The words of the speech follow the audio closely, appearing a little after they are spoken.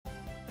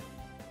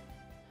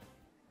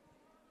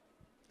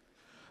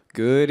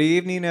Good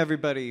evening,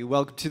 everybody.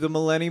 Welcome to the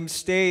Millennium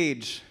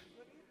stage.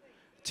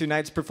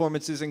 Tonight's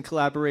performance is in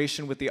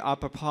collaboration with the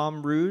Opera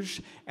Palm Rouge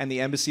and the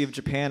Embassy of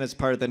Japan as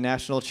part of the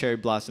National Cherry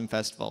Blossom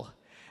Festival.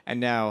 And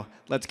now,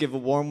 let's give a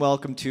warm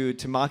welcome to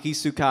Tamaki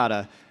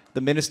Sukada,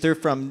 the Minister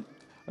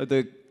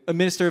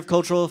of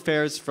Cultural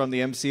Affairs from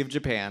the Embassy of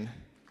Japan.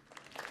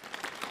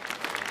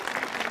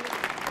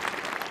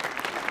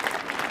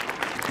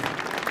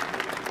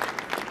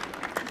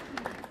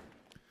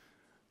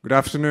 Good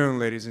afternoon,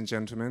 ladies and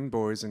gentlemen,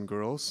 boys and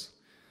girls.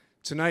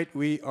 Tonight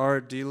we are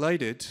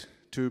delighted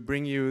to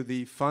bring you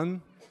the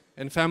fun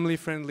and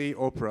family-friendly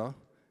opera,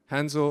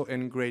 Hansel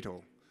and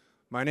Gretel.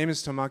 My name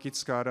is Tamaki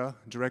Tsukada,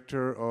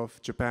 Director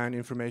of Japan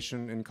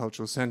Information and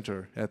Cultural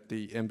Center at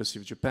the Embassy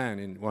of Japan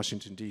in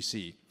Washington,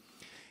 D.C.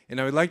 And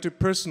I would like to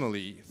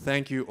personally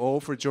thank you all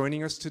for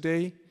joining us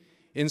today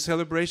in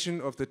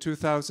celebration of the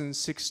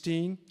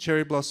 2016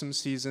 cherry blossom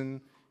season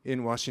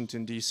in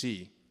Washington,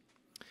 D.C.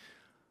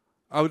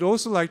 I would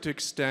also like to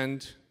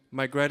extend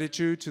my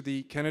gratitude to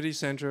the Kennedy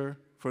Center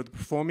for the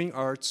Performing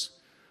Arts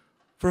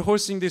for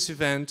hosting this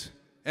event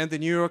and the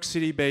New York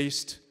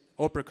City-based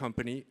opera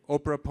company,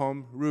 Opera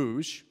Palm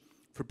Rouge,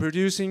 for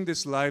producing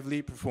this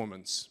lively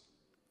performance.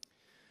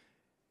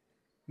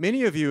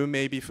 Many of you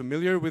may be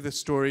familiar with the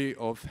story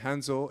of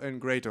Hansel and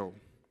Gretel,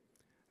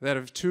 that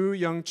of two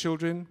young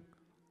children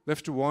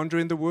left to wander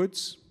in the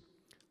woods,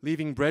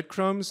 leaving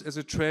breadcrumbs as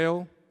a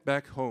trail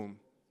back home.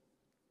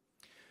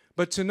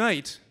 But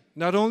tonight,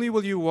 not only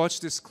will you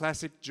watch this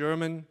classic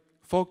German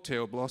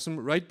folktale blossom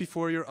right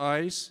before your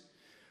eyes,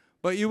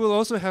 but you will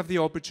also have the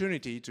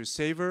opportunity to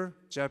savor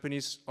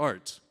Japanese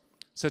art,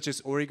 such as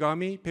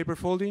origami, paper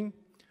folding,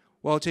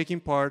 while taking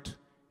part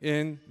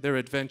in their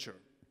adventure.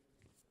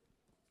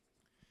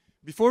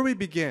 Before we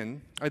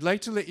begin, I'd like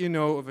to let you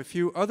know of a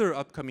few other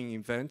upcoming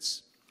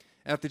events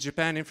at the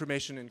Japan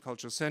Information and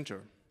Cultural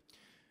Center.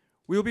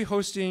 We'll be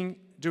hosting,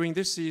 during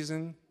this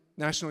season,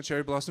 National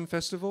Cherry Blossom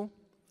Festival.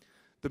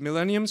 The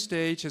Millennium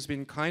stage has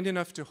been kind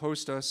enough to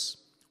host us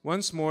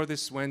once more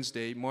this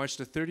Wednesday, March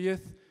the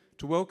 30th,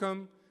 to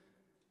welcome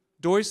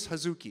Dois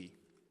Hazuki,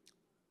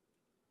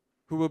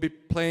 who will be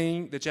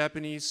playing the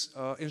Japanese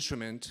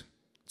instrument,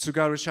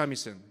 tsugaru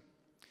shamisen.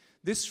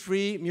 This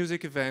free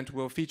music event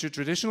will feature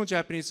traditional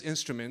Japanese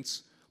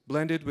instruments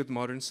blended with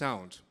modern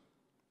sound.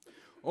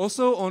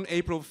 Also on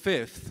April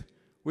 5th,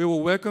 we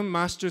will welcome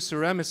Master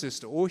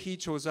Ceramicist Ohi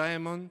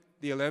Chozaemon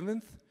the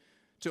 11th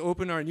to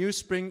open our new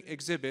spring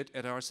exhibit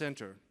at our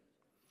center.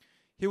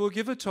 He will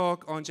give a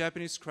talk on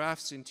Japanese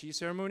crafts in tea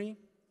ceremony,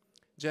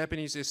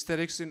 Japanese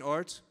aesthetics in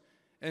art,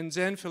 and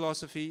Zen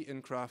philosophy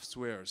in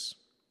craftswares.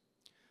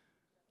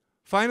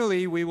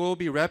 Finally, we will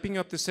be wrapping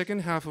up the second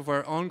half of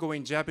our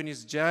ongoing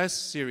Japanese jazz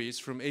series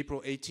from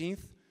April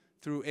 18th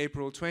through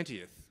April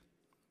 20th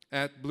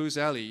at Blues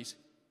Alley,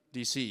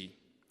 DC.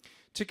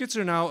 Tickets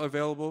are now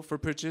available for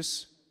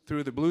purchase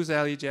through the Blues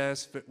Alley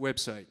Jazz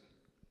website.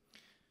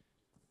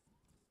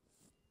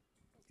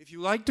 If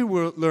you'd like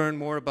to learn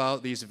more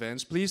about these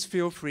events, please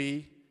feel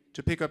free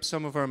to pick up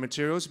some of our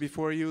materials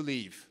before you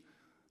leave.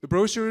 The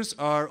brochures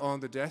are on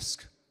the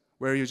desk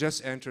where you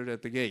just entered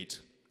at the gate.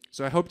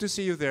 So I hope to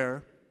see you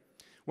there.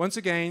 Once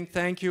again,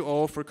 thank you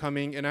all for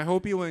coming, and I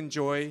hope you will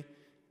enjoy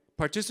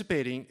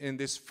participating in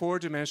this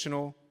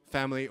four-dimensional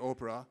family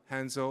opera,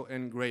 Hansel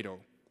and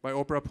Gretel, by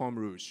Opera Palm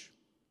Rouge.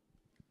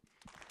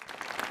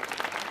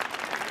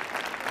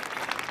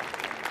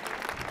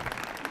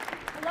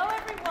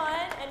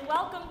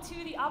 Welcome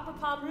to the Opera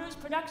Palm Rouge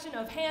production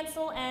of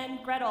Hansel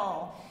and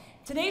Gretel.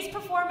 Today's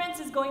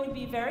performance is going to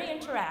be very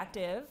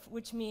interactive,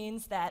 which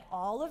means that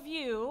all of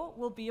you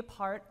will be a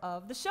part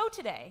of the show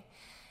today.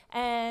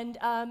 And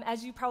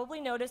as you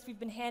probably noticed, we've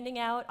been handing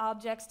out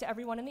objects to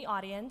everyone in the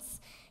audience.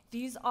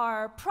 These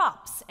are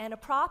props, and a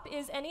prop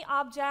is any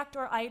object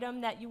or item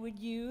that you would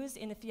use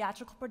in a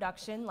theatrical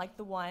production like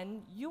the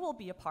one you will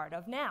be a part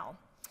of now.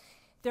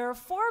 There are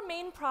four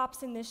main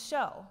props in this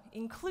show,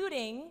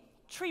 including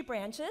tree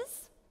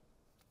branches,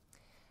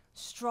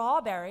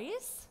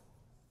 strawberries,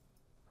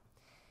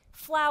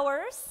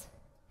 flowers,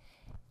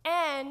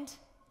 and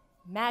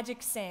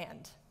magic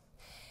sand.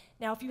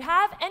 Now, if you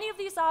have any of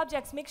these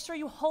objects, make sure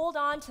you hold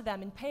on to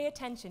them and pay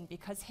attention,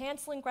 because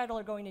Hansel and Gretel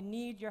are going to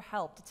need your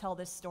help to tell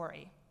this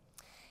story.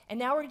 And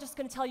now we're just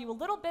going to tell you a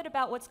little bit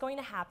about what's going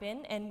to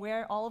happen and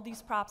where all of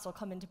these props will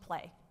come into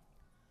play.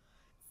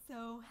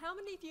 So, how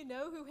many of you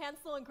know who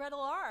Hansel and Gretel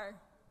are?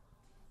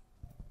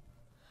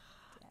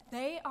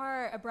 They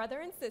are a brother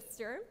and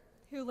sister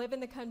who live in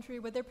the country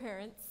with their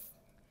parents.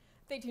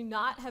 They do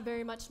not have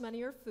very much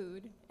money or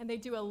food, and they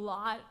do a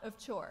lot of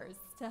chores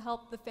to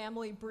help the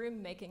family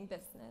broom-making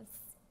business.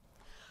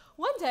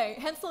 One day,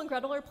 Hansel and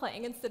Gretel are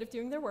playing instead of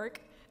doing their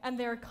work, and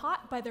they're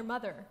caught by their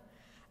mother.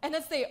 And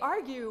as they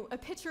argue, a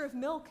pitcher of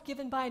milk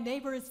given by a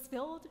neighbor is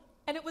spilled,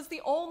 and it was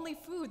the only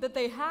food that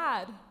they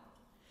had.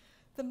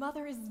 The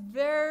mother is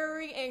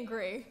very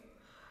angry,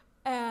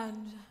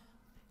 and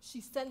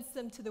she sends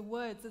them to the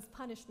woods as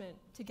punishment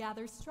to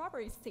gather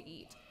strawberries to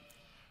eat.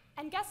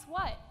 And guess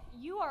what?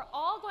 You are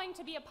all going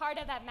to be a part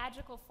of that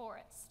magical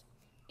forest.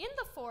 In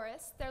the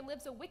forest, there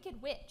lives a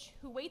wicked witch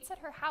who waits at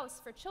her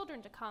house for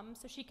children to come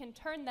so she can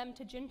turn them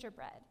to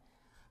gingerbread.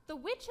 The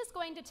witch is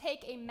going to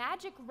take a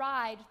magic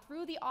ride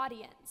through the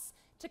audience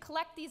to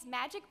collect these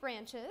magic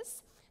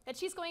branches that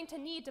she's going to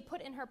need to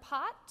put in her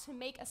pot to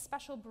make a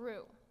special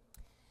brew.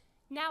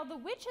 Now, the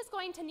witch is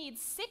going to need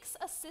 6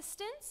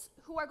 assistants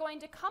who are going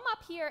to come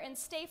up here and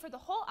stay for the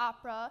whole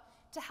opera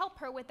to help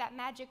her with that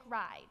magic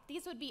ride.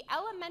 These would be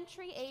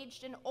elementary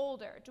aged and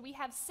older. Do we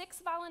have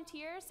 6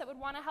 volunteers that would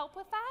want to help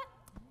with that?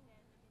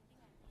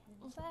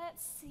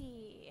 Let's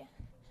see.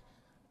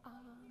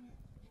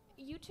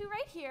 You 2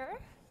 right here.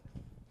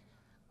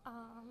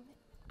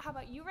 How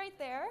about you right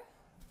there?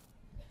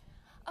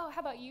 Oh,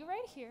 how about you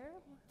right here? 1,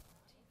 2,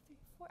 3,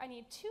 4. I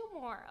need 2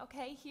 more.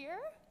 Okay, here.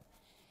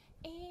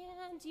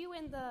 And you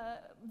in the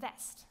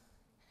vest.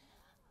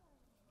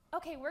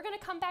 Okay, we're going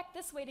to come back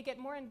this way to get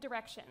more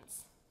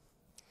directions.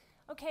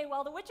 Okay,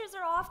 while the witches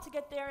are off to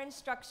get their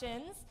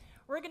instructions,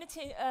 we're going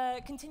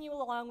to continue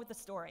along with the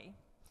story.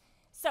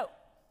 So,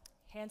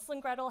 Hansel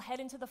and Gretel head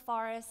into the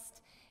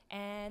forest,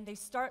 and they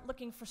start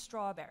looking for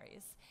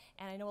strawberries.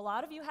 And I know a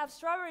lot of you have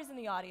strawberries in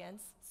the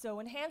audience, so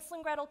when Hansel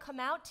and Gretel come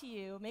out to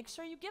you, make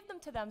sure you give them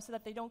to them so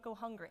that they don't go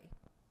hungry.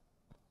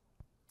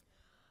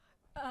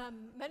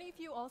 Many of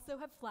you also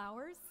have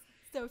flowers,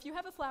 so if you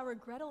have a flower,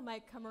 Gretel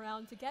might come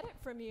around to get it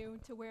from you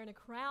to wear in a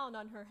crown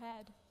on her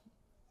head.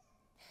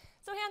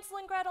 So Hansel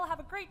and Gretel have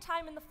a great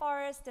time in the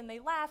forest, and they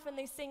laugh and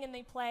they sing and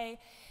they play.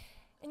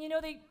 And you know,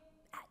 they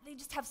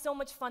just have so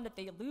much fun that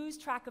they lose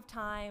track of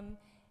time,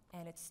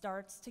 and it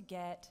starts to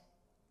get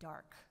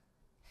dark.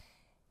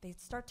 They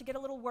start to get a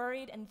little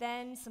worried, and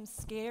then some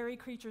scary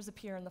creatures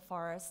appear in the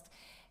forest,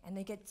 and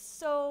they get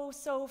so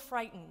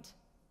frightened.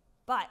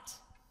 But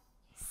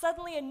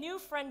suddenly a new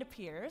friend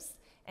appears,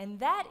 and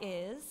that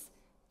is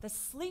the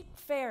Sleep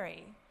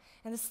Fairy.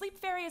 And the Sleep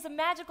Fairy is a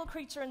magical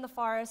creature in the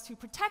forest who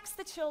protects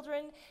the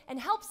children and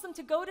helps them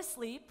to go to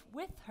sleep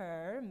with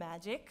her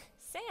magic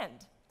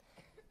sand.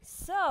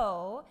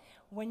 So,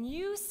 when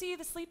you see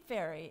the Sleep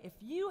Fairy, if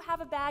you have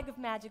a bag of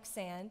magic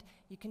sand,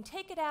 you can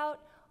take it out,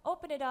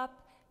 open it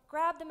up,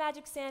 grab the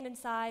magic sand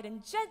inside,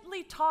 and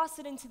gently toss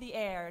it into the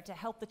air to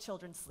help the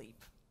children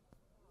sleep.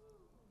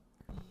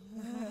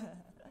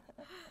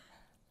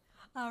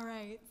 All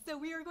right, so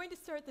we are going to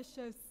start the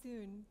show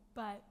soon,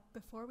 but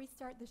before we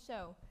start the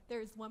show, there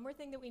is one more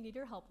thing that we need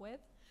your help with.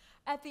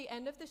 At the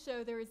end of the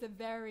show, there is a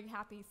very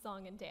happy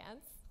song and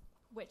dance,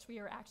 which we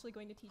are actually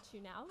going to teach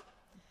you now.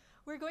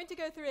 We're going to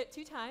go through it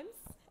 2 times.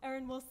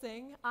 Erin will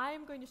sing. I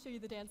am going to show you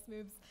the dance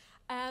moves.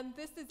 And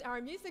this is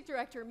our music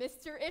director,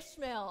 Mr.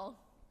 Ishmael.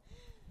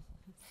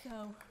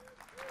 So.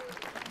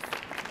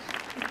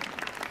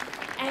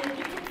 And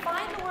you can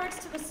find the words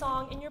to the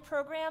song in your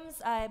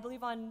programs, I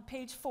believe on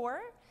page 4.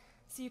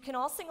 So you can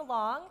all sing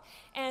along.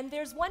 And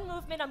there's one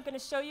movement I'm going to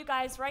show you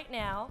guys right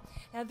now.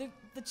 Now the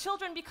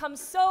children become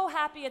so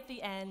happy at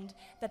the end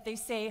that they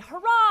say,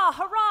 hurrah,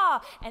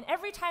 hurrah. And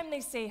every time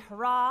they say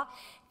hurrah,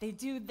 they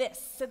do this.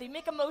 So they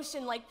make a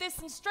motion like this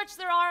and stretch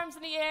their arms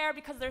in the air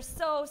because they're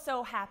so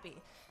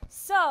happy.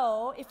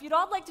 So if you'd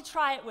all like to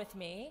try it with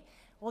me,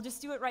 we'll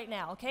just do it right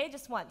now, okay?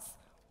 Just once.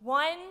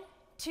 1,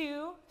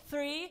 2,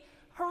 3,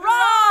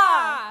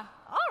 hurrah!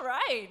 All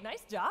right,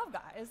 nice job,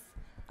 guys.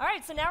 All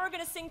right, so now we're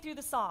going to sing through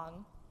the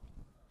song.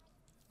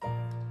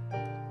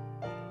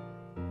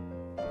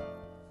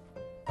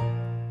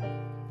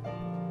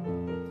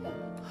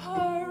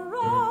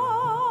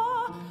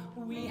 Hurrah!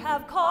 We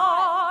have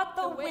caught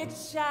the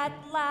witch at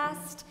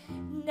last.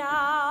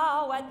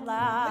 Now at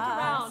last. Look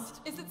around.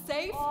 Is it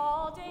safe?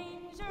 All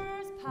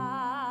dangers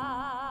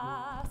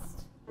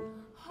past.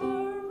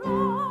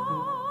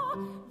 Hurrah!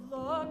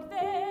 Look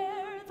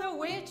there. The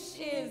witch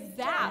is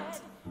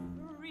zapped.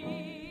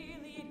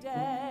 Really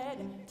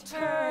dead.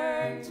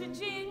 Turn to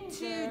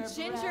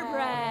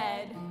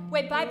gingerbread.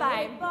 Wait,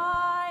 bye-bye.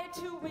 Bye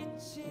to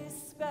witch's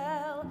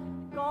spell.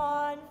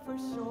 Gone for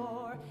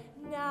sure.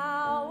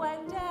 Now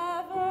and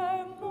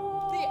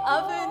evermore. The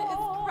oven is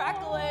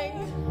crackling.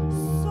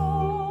 So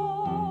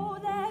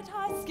that I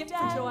Skip for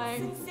dance joy.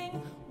 and sing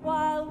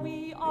while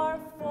we are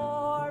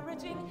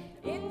foraging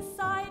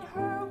inside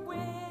her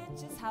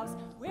witch's house.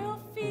 We'll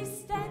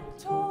feast and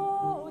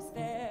toast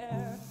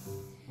there.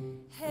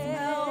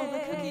 Smell the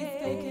cookies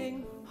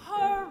baking.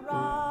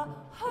 Hurrah,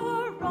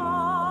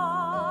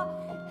 hurrah,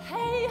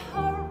 hey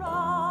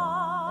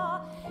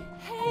hurrah,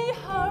 hey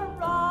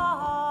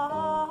hurrah,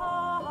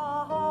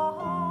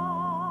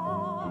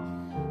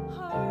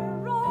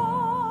 hurrah.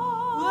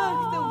 Look,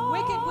 the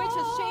wicked witch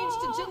has changed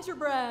to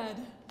gingerbread.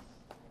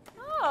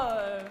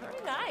 Oh,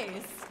 very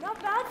nice. Not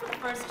bad for the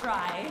first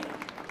try.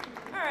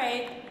 All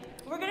right,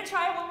 we're gonna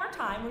try it one more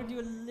time. We're gonna do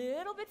a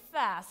little bit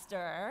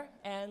faster,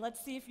 and let's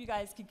see if you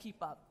guys can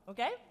keep up,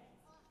 okay?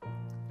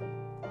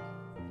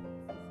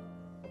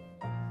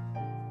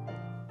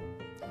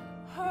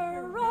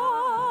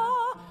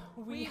 Hurrah!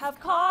 We have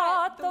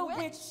caught the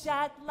witch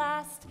at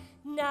last.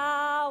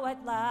 Now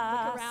at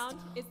last. Look around.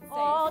 It's safe.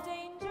 All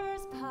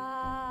dangers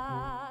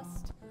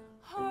past.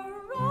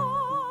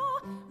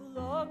 Hurrah!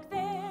 Look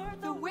there.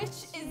 The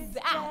witch is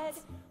dead,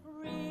 zapped.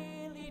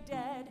 really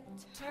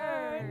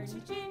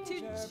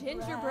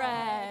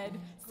gingerbread.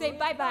 Say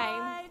bye-bye.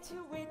 Goodbye to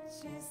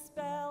witch's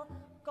spell,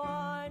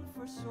 gone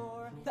for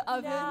sure. The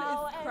oven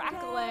now is and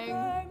crackling.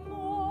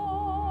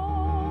 evermore.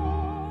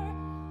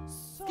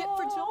 Skip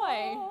for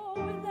joy.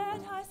 So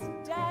let us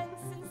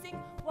dance and sing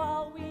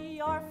while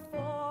we are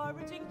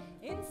foraging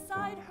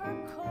inside her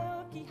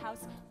cookie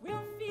house.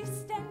 We'll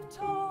feast and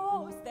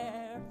toast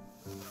there.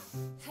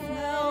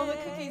 Smell the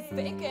cookies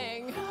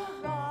baking.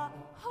 Hurrah,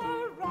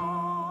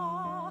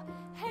 hurrah,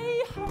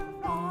 hey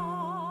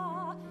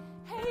hurrah,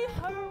 hey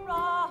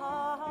hurrah,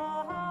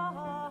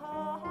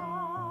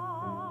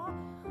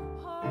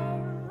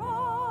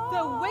 hurrah.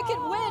 The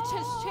Wicked Witch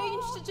has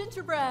changed to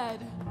gingerbread.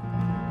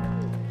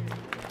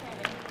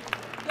 Okay,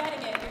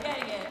 getting it, you're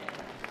getting it.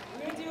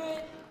 We're gonna do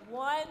it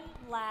one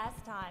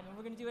last time, and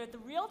we're gonna do it at the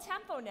real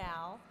tempo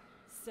now,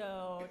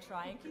 so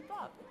try and keep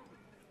up.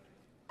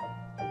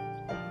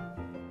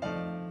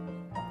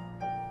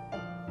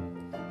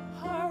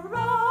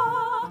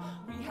 Hurrah!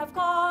 We have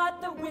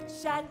caught the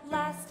witch at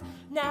last,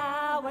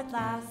 now at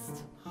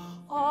last,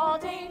 all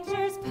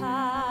dangers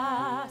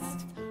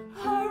past.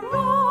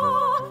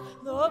 Hurrah!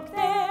 Look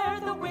there,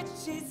 the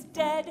witch is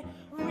dead,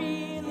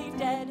 really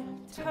dead,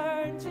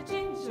 turned to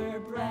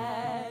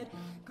gingerbread.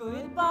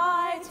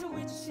 Goodbye to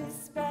witch's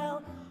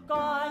spell,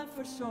 gone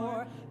for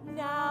sure,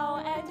 now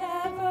and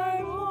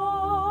evermore.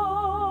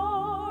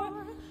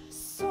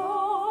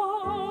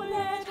 So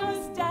let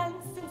us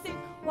dance and sing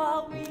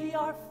while we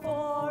are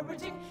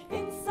foraging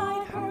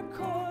inside her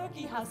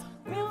cookie house.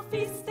 We'll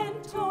feast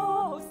and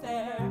toast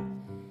there.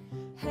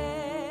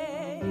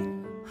 Hey,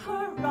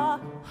 hurrah,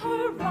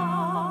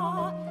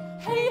 hurrah,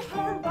 hey,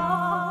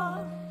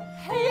 hurrah,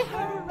 hey,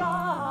 hurrah,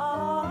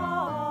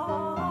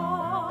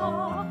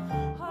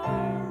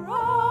 hurrah.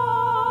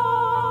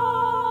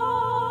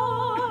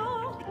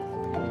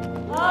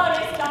 Oh,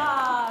 nice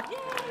job. Yay,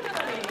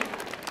 everybody.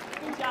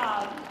 Good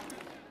job.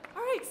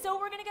 All right, so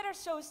we're going to get our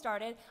show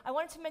started. I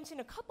wanted to mention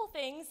a couple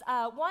things.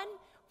 One,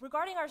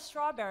 regarding our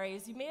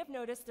strawberries, you may have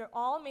noticed they're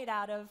all made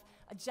out of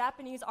a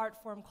Japanese art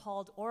form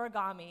called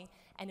origami.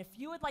 And if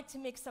you would like to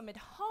make some at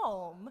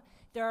home,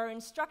 there are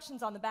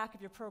instructions on the back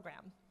of your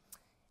program.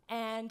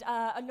 And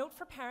a note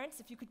for parents,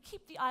 if you could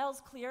keep the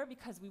aisles clear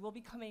because we will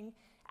be coming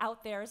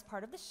out there as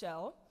part of the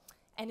show.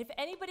 And if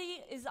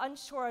anybody is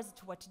unsure as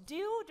to what to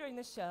do during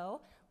the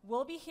show,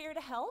 we'll be here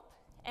to help,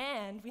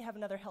 and we have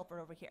another helper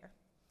over here.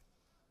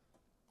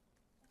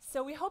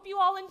 So we hope you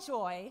all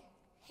enjoy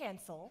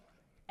Hansel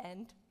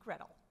and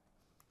Gretel.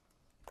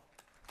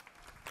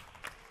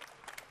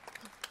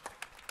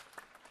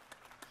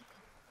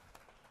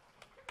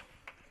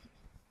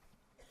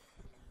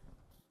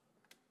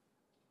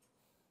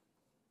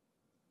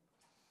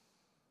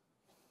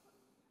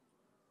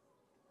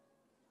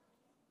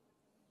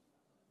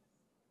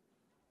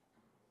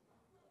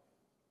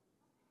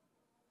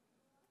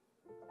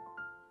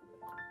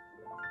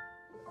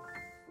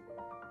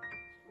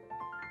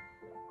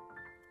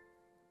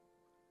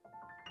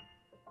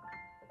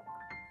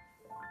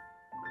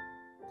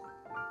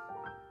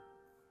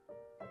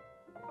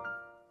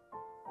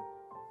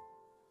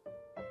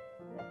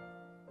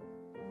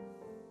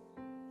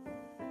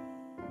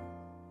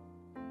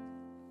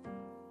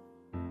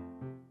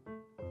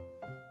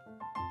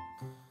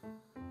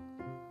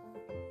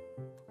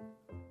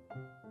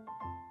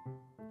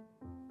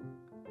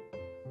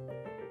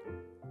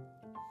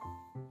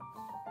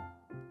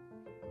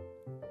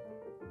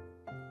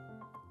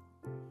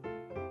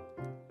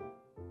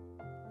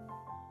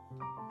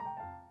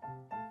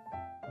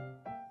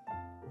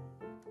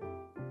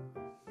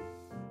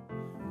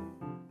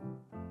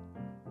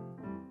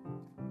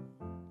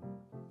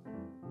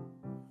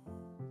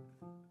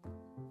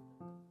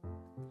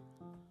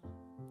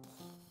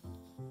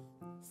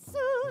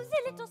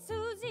 Susie, little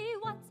Susie,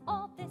 what's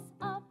all this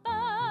about?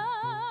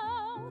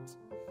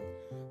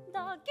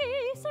 The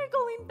geese are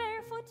going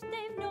barefoot,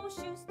 they've no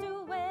shoes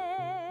to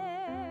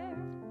wear.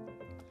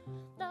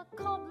 The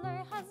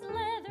cobbler has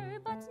leather,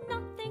 but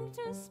nothing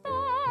to spare.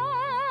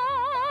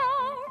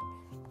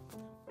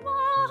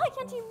 Why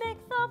can't he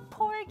make the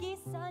poor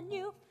geese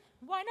anew?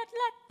 Why not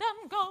let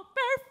them go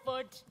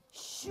barefoot?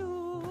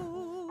 Shoes.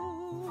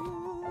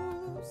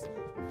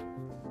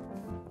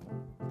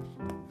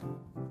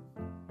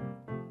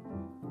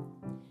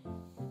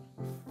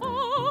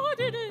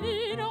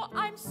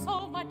 I'm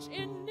so much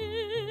in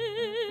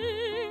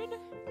need.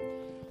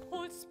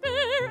 Who'll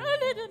spare a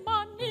little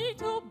money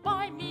to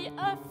buy me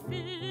a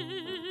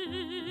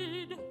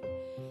feed?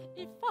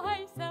 If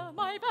I sell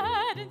my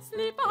bed and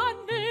sleep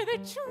under the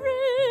trees,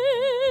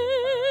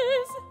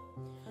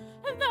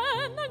 then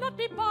I'll not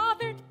be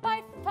bothered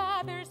by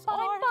feathers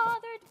or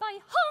bothered by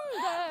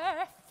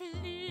hunger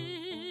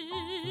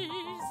fleas.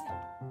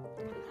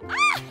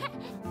 Ah!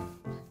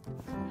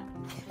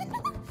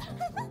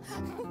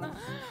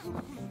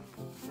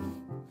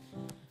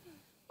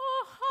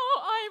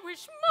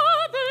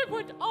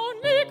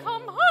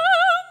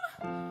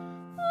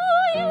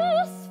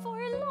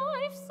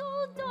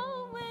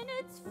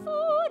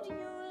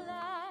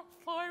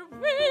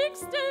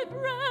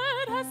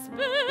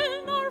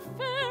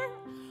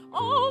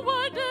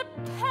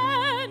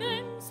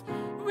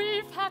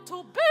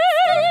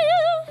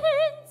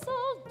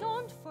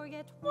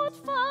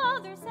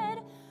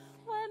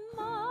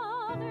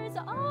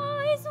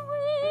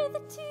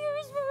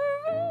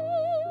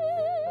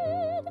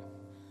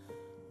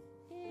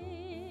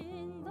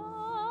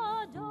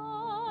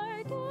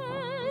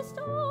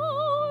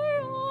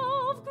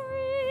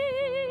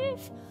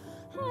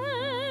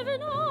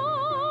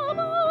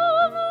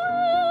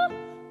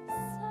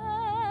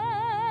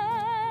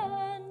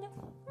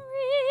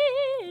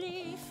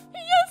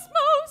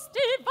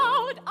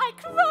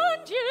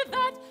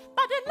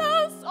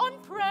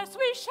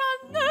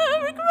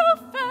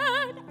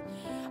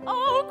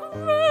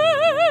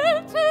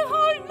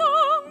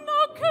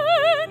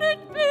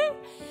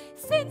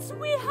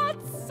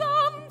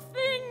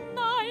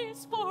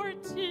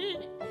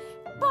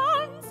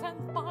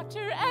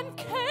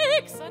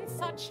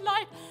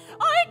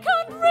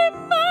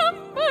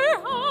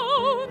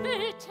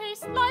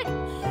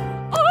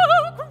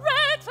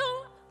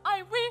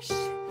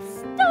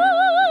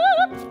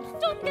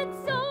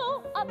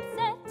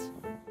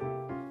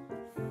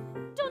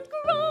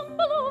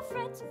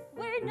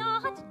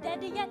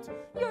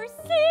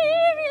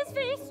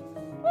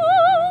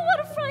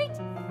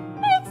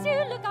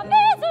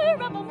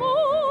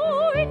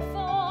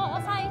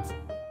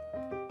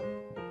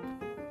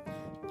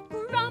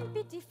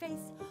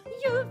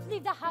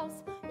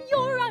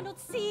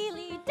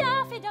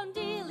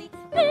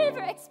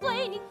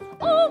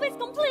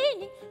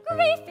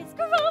 Gray-faced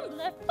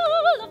grumbler,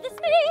 full of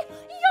dismay.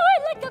 You're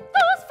like a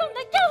ghost from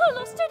the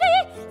gallows today.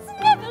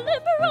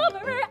 Sniveling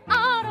robber,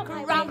 out of my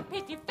way.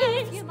 Grumpy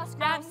face, You must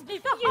dance,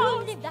 leave the you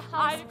house. leave the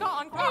house. I've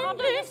gone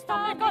grumbling, Endless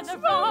stomach on the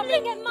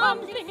rumbling rumbling and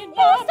mumbling and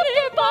Most of mumbling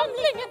you and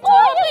bumbling and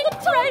All tumbling. of the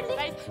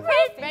tumbling.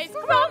 Gray-faced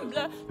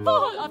grumbler,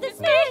 full of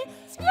dismay.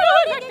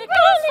 You're like the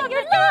ghost from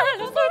the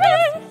gallows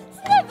today.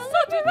 Sniveling So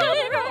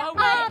today, robber, go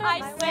away, out of I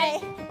my say. way.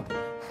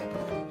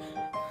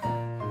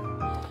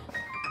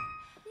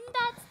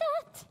 That's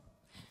that.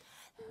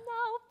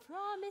 Now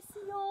promise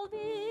you'll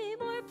be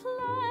more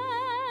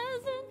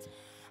pleasant,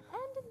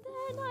 and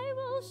then I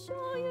will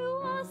show you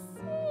a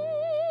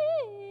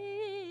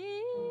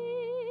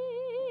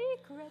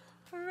secret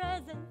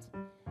present.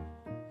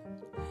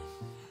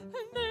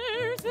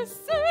 There's a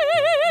secret.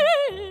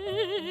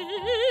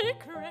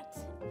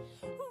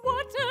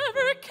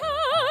 Whatever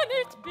can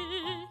it be?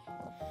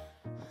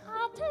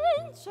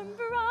 Attention,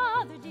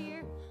 brother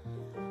dear,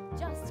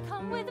 just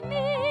come with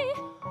me.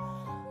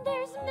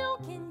 There's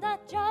milk in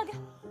that jug.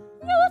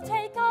 You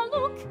take a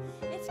look.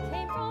 It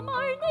came from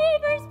our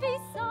neighbors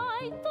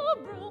beside the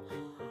brook.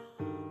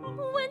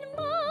 When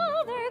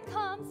mother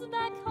comes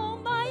back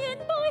home by and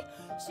by,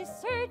 she's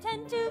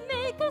certain to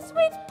make a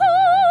sweet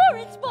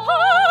porridge bowl.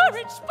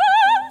 Porridge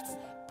bowls,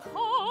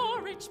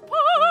 porridge,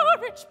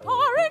 porridge,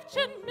 porridge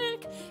and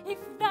milk. If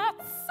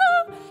that's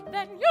so,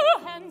 then your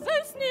hands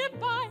is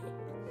nearby.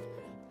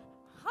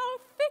 How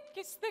thick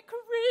is the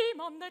cream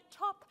on the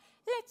top?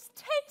 Let's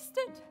taste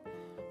it.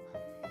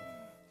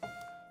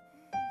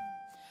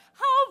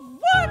 How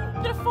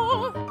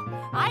wonderful!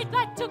 I'd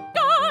like to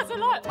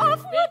guzzle all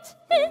of it.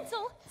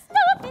 Hansel,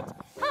 stop it!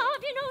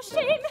 Have you no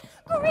shame?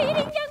 Greedy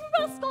young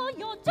rascal,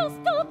 you'll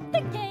just up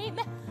the game.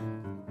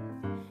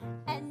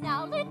 And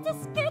now let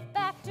us get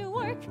back to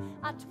work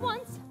at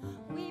once.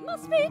 We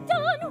must be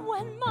done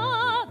when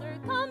mother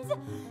comes.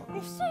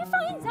 If she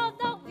finds out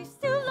that we've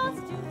still lots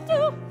to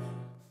do,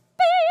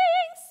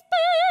 being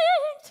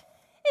spanked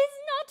is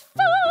not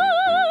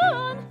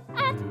fun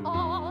at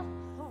all.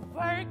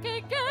 Work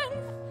again,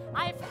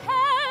 I've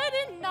had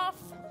enough.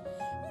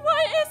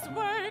 Why is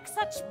work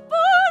such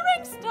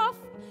boring stuff?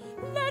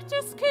 Let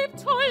us keep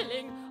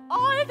toiling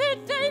all the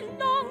day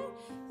long.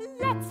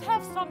 Let's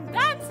have some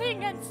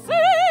dancing and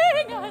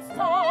sing a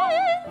song.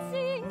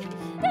 Dancing,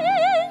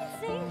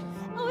 dancing,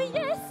 oh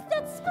yes,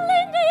 that's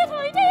splendid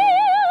idea.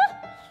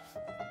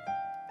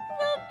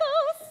 We'll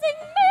both sing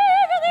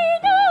merrily,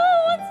 no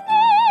one's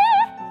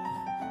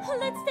near.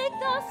 Let's take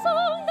the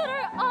song that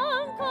our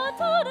uncle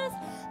taught us.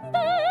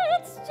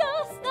 That's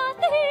just the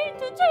thing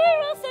to cheer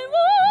us and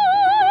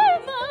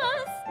warm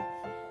us.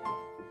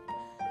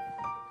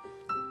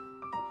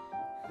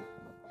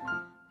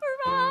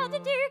 Brother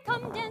dear,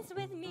 come dance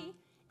with me.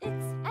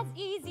 It's as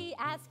easy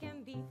as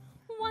can be.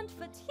 1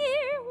 foot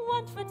here,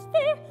 1 foot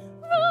there.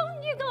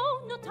 Round you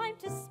go, no time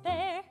to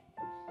spare.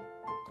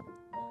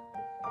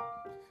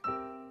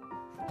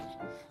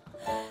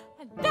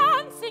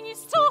 Dancing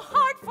is too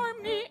hard for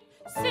me,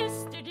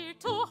 sister dear,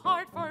 too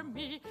hard for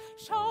me.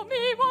 Show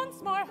me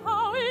once more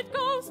how it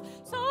goes,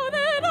 so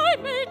that I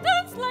may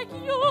dance like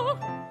you.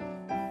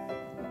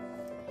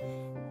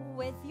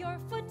 With your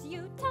foot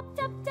you tap,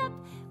 tap, tap.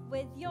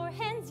 With your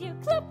hands you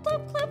clap,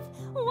 clap, clap.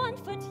 1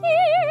 foot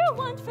here,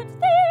 1 foot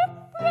there.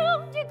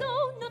 Round you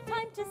go, no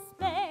time to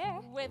spare.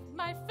 With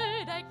my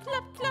foot I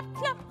clap, clap,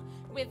 clap.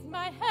 With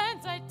my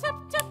hands I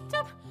tap, tap,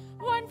 tap.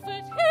 1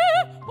 foot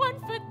here, 1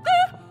 foot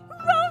there.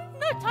 Round,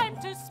 no time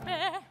to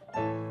spare.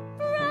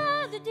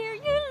 Brother dear,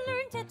 you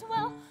learned it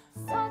well.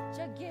 Such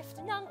a gift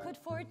none could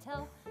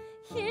foretell.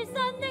 Here's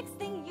the next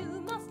thing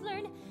you must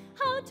learn.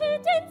 How to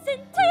dance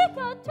and take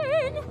a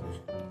turn.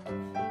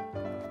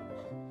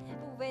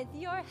 With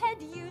your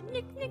head you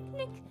nick, nick,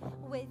 nick.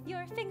 With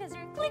your fingers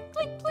you click,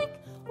 click, click.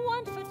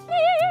 1 foot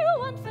here,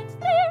 1 foot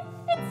there.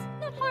 It's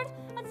not hard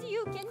as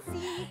you can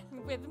see.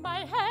 With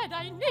my head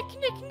I nick,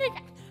 nick,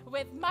 nick.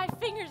 With my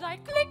fingers I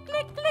click,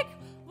 click, click.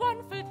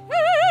 1 foot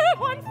here,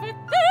 1 foot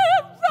there.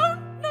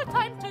 Round, no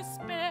time to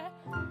spare.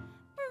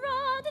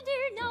 Brother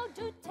dear, now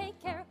do take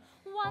care.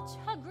 Watch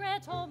how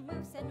Gretel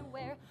moves and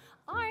where.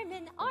 Arm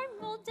in arm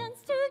we'll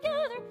dance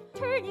together,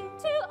 turning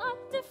to a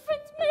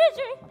different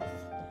measure.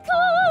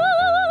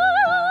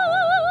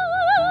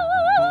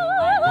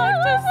 I like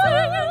to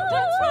sing and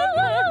dance right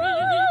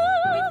merrily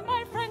with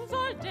my friends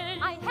all day.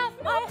 I have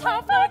I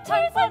have no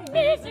time for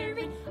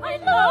misery. I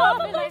love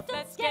a life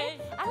that's gay.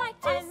 I like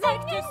to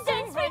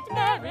sing right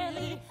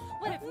merrily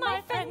with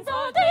my friends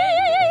all day.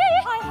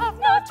 I have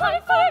no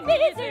time for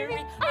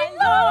misery. I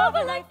love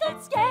a life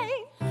that's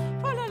gay.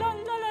 La la la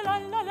la la la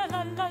la la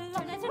la la.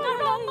 Turn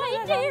around,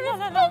 my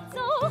dearest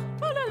pencil.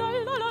 La la la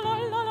la la la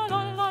la la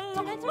la la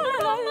la. Turn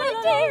around, my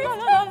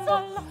dearest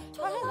pencil.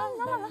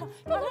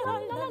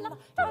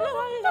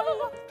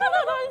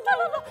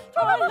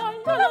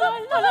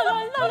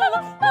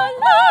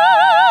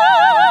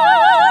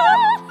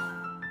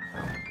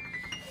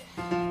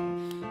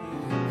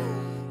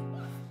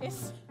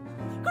 It's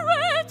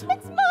great!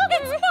 It's mother!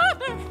 It's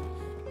mother!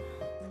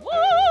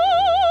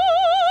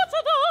 What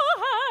the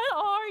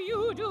hell are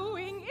you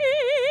doing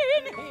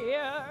in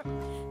here?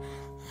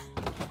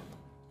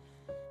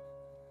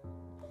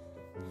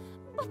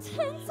 But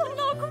Hansel,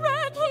 no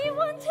Gretel, he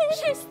wanted.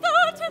 She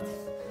started.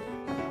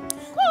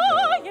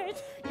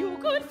 Quiet, you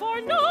good for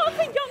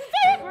nothing, young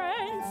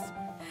vagrants.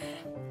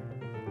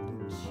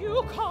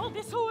 You call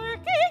this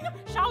working,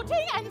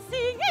 shouting and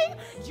singing?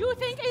 You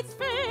think it's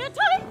fair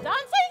time,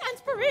 dancing and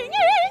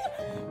springing?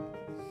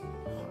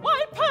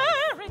 While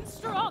parents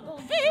struggle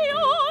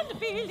beyond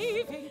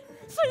believing,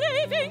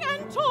 slaving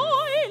and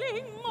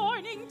toiling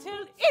morning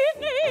till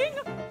evening.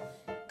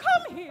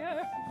 Come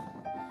here.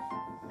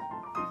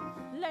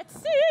 Let's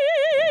see,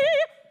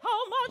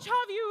 how much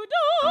have you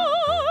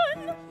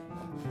done?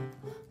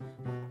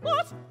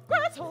 What,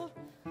 Gretel?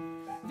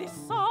 This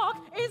sock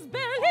is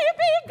barely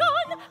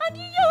begun, and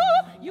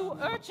you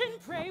urchin,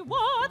 pray,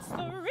 what's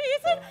the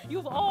reason?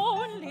 You've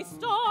only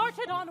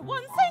started on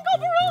one single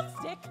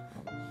broomstick.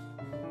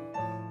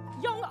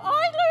 Young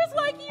idlers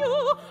like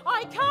you,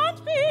 I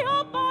can't be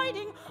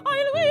abiding.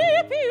 I'll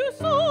whip you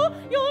so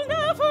you'll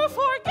never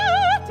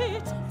forget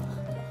it.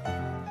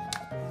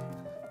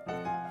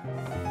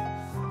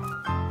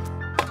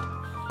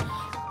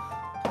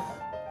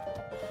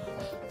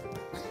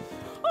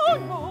 Oh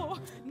no,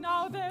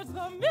 now there's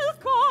the milk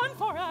gone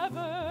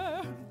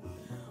forever.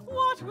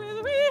 What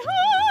will we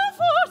have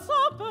for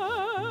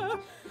supper?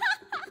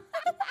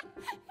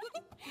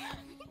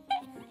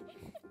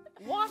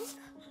 What?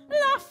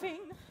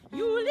 Laughing,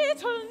 you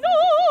little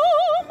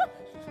gnome!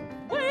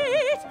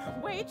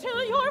 Wait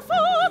till your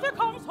father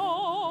comes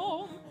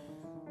home.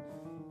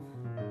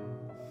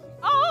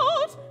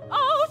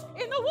 Out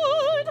in the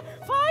wood,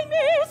 find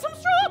me some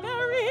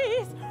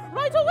strawberries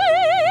right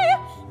away.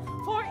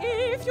 For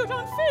if you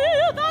don't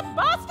fill that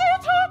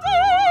basket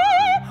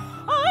today,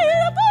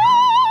 I'll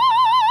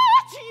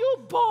bite you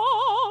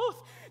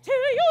both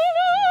till you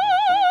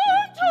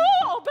learn to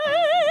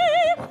obey.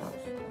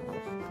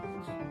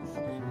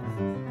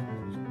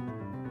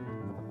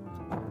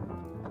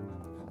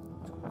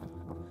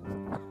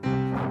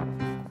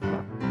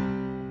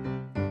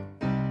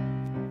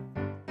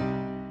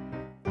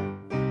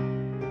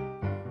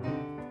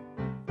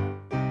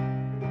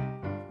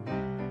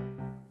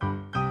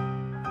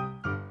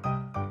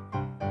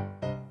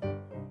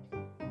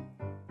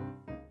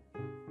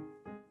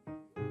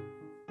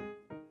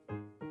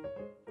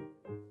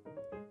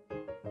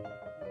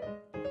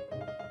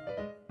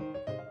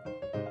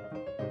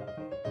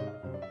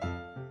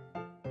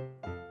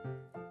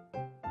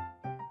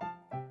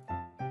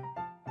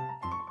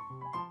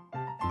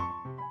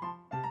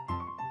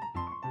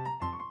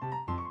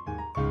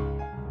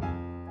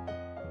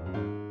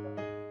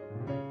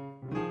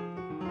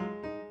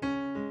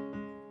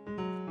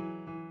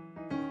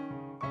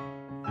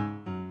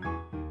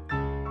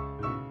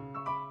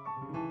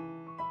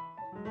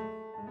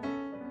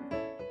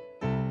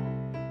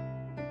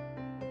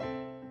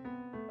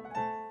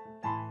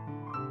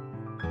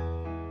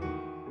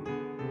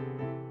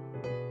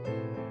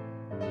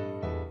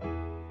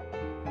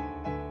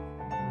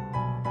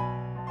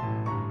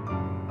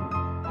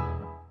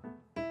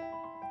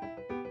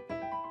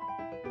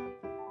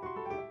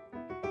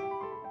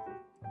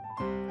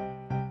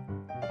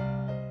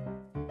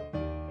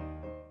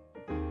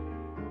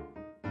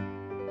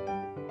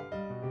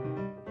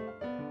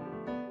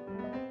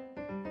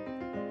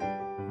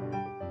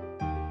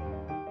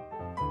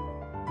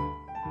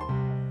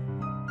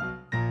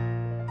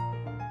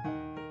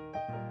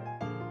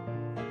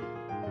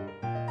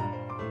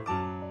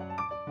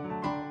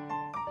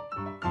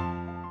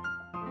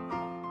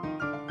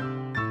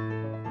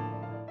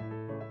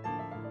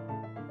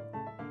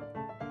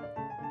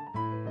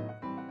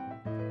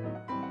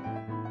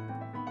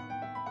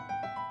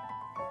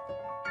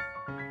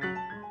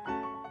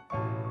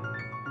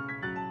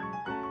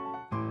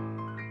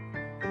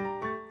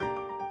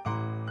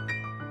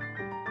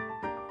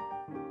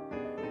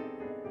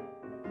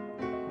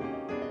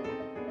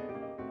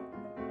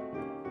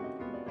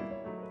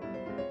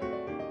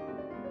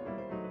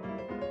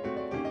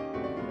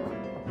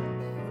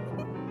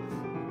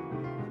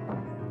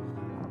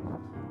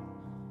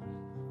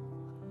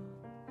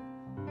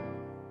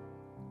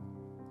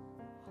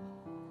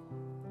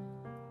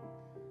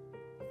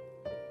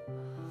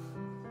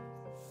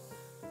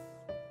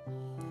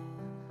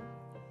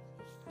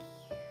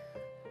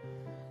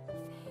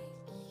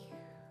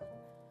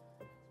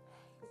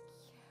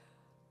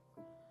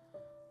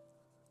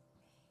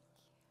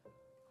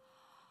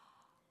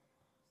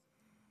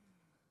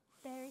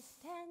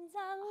 stands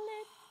a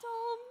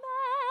little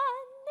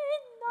man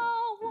in the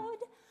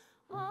wood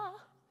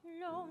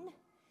alone.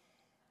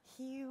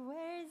 He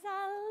wears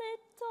a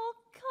little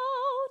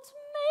coat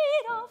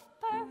made of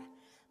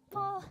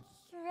purple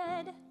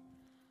thread.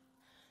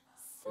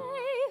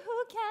 Say, who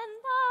can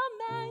the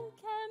man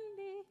can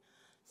be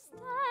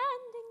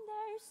standing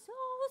there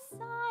so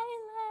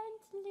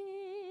silently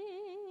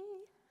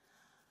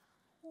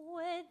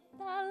with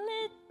a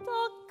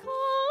little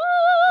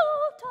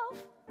coat of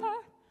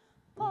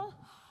purple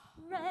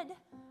red?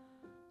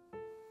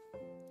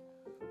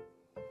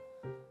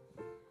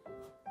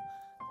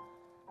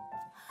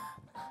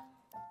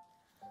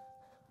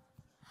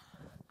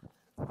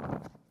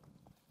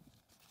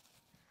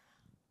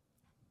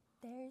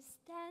 There's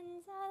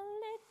stands a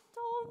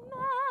little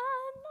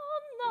man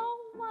on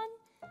the one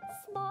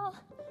small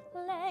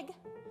leg.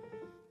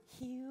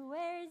 He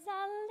wears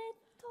a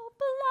little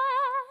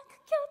black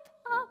cap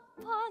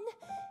upon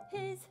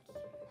his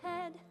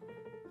head.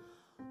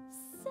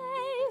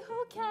 Say, who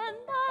can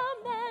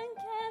the man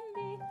can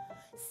be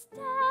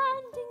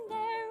standing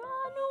there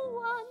on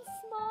one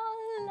small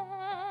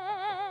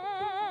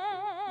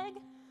leg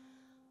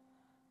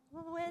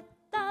with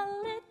a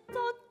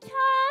little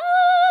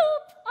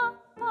cap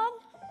upon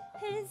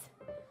his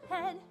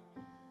head?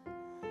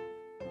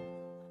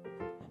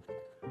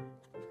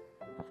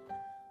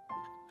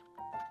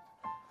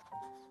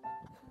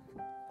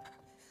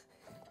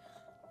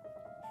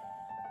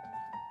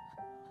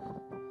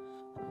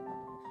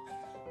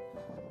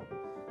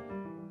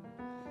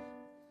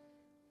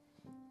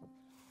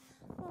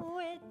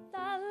 With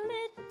a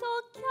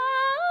little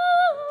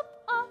cap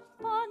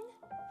upon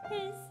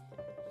his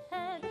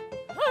head.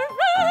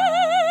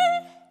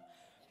 Hooray!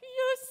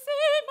 You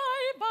see,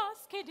 my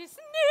basket is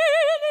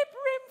nearly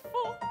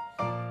brimful.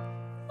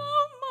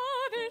 Now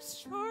mother's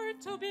sure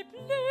to be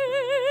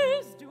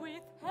pleased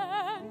with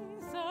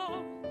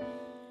Hansel.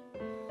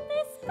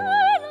 This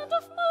island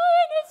of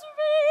mine is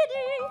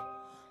ready.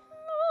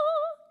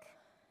 Look,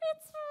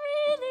 it's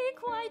really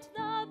quite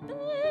the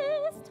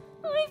best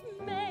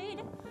I've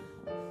made.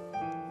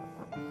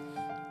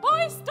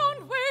 Boys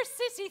don't wear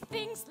sissy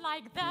things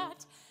like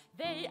that.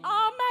 They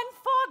are meant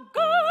for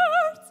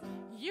girls.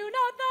 You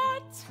know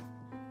that.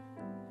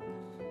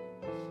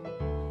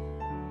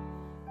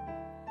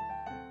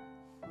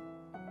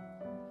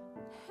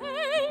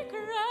 Hey,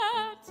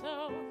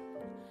 Gretel,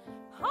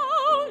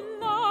 how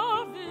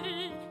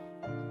lovely.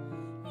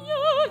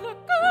 You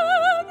look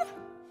good.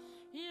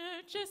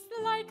 You're just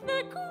like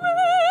the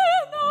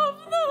queen of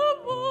the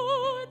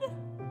wood.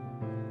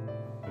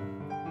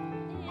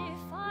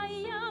 If I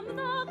am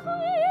the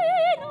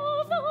queen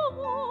of the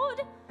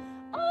wood,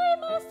 I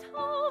must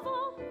have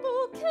a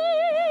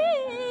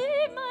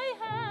bouquet in my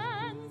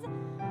hands.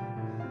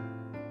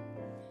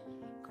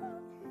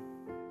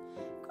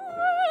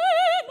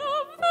 Queen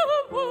of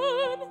the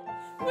wood,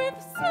 with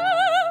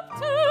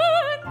scepter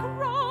and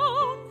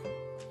crown,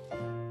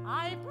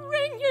 I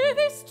bring you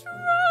these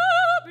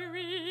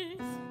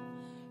strawberries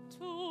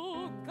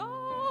to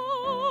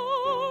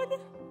guard,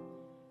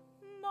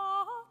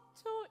 not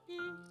to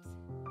eat.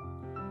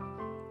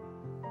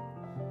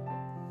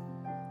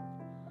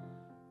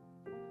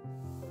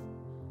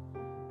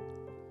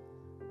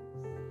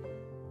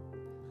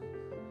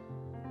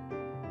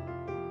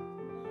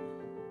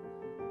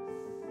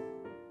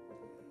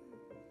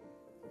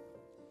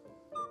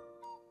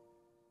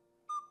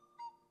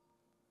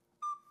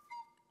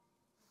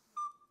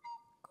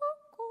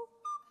 Cuckoo,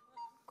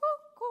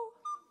 cuckoo,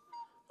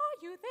 are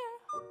you there?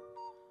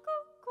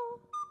 Cuckoo,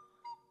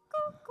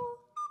 cuckoo,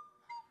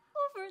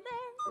 over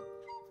there.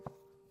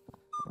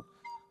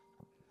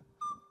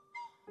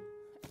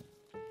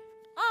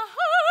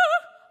 Aha!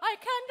 I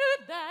can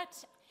do that.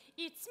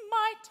 It's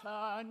my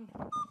turn.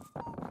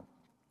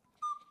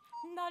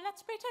 Now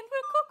let's pretend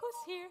we're cuckoos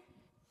here,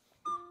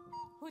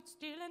 who'd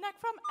steal an egg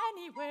from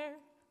anywhere.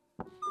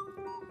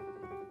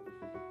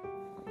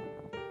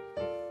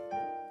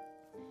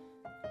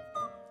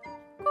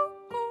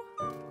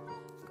 Cuckoo,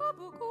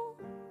 cuckoo,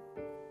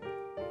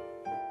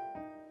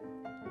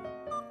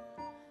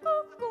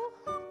 Cuckoo,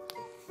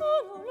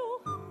 ooh-loo-loo.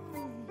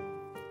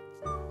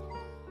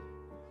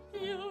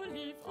 you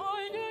leave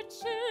all your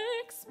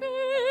chicks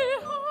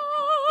behind.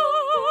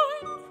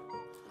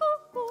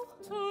 Cuckoo,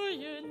 To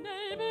your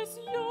neighbors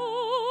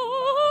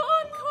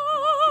you're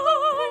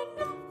unkind.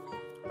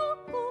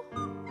 cuckoo,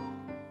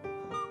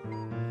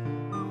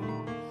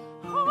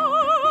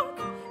 Hark!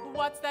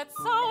 What's that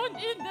sound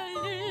in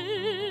the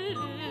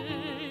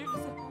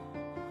leaves?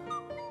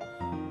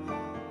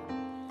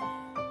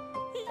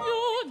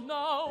 You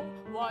know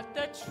what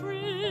the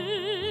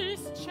trees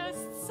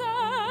just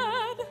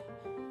said.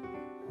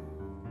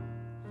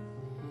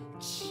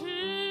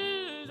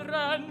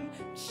 Children,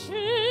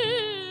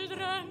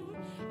 children,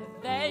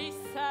 they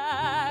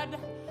said,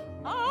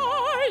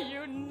 are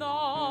you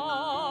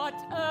not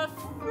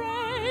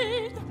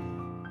afraid?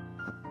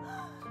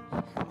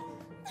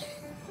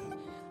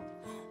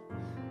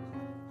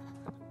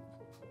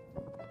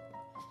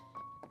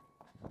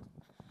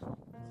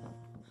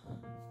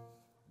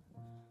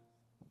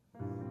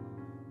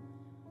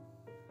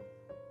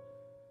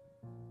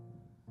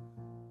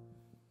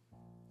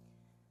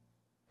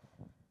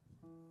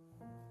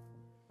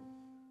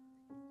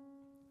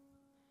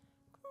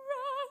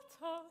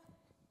 Gretel,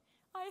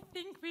 I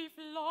think we've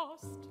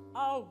lost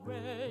our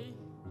way.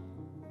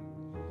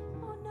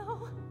 oh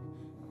no,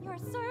 you're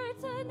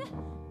certain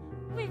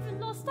we've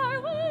lost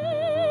our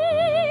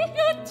way.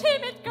 You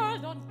timid girl,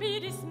 don't be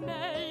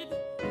dismayed.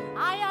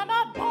 I am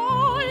a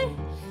boy.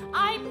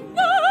 I'm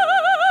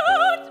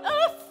not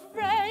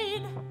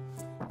afraid.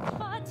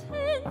 But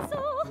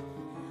Hansel,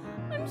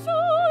 I'm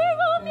sure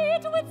we'll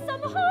meet with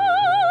some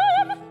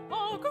harm.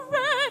 Oh,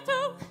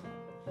 Gretel,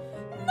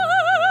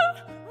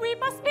 no, we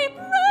must be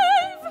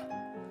brave.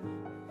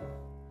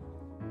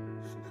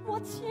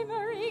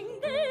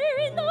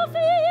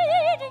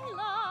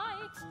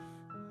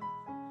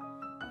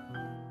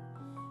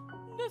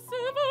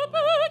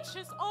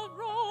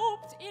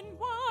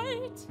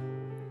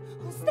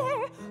 Who's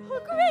there? Who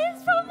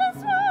grins from the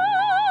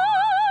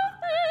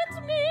swamp? It's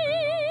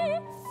me.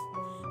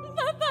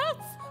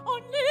 That's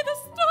only the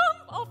stump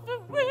of the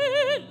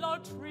willow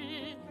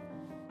tree.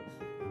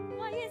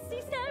 Why is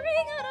he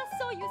staring at us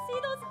so? You see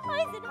those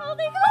eyes and how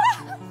they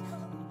go?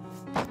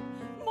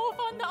 Move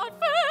on, I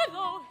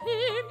follow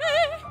him,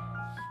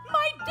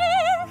 my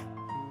dear.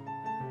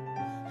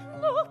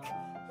 Look,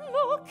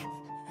 look,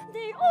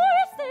 they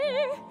are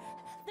there.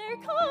 They're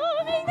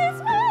coming this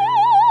way.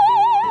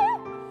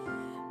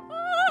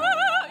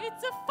 Ah,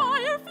 it's a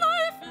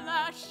firefly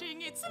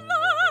flashing its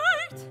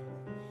light.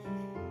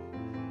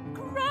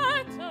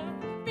 Gretel,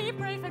 be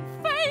brave and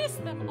face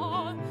them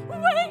all.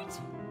 Wait,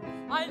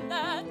 I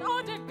let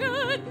out a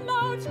good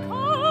loud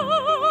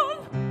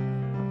call.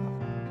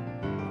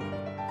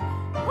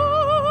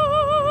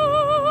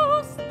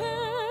 Who's there?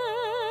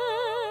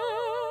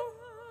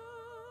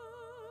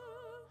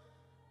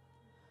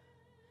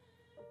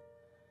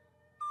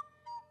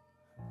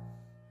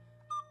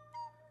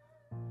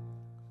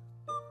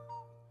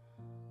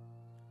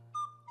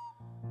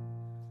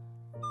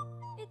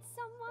 It's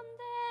someone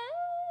there.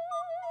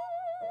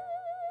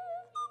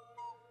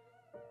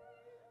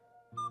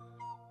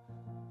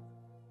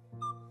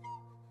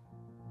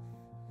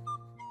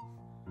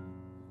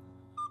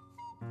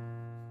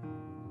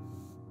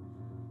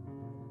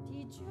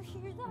 Did you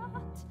hear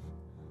that?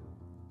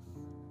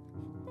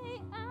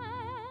 They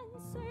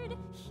answered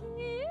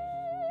here.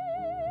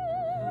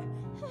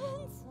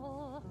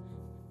 Hansel,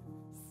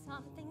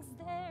 something's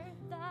there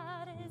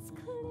that is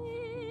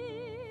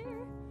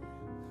clear.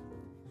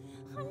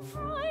 I'm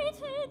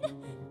frightened.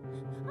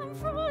 I'm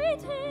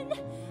frightened.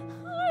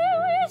 I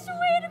wish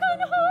we'd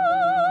gone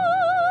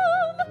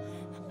home.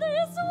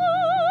 This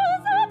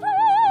was a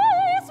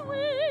place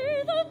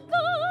where the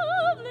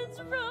goblins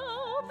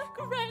roam.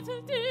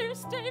 Gretel, dear,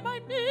 stay by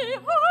me.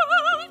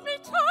 Hold me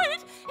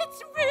tight.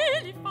 It's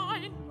really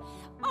fine.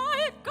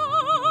 I've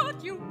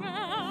got you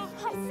well.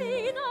 I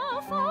see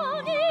the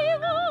foggy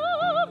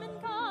woman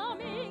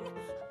coming.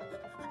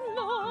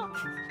 Look,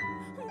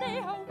 they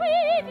are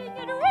waving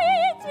and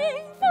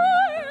waiting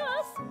for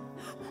us.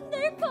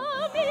 They're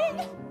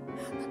coming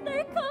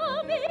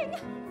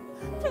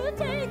to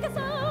take us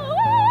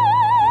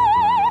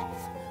away.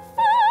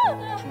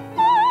 Father,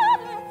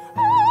 Father,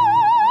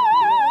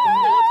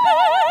 Look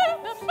there,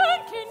 the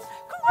mankin.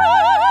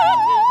 Gretel!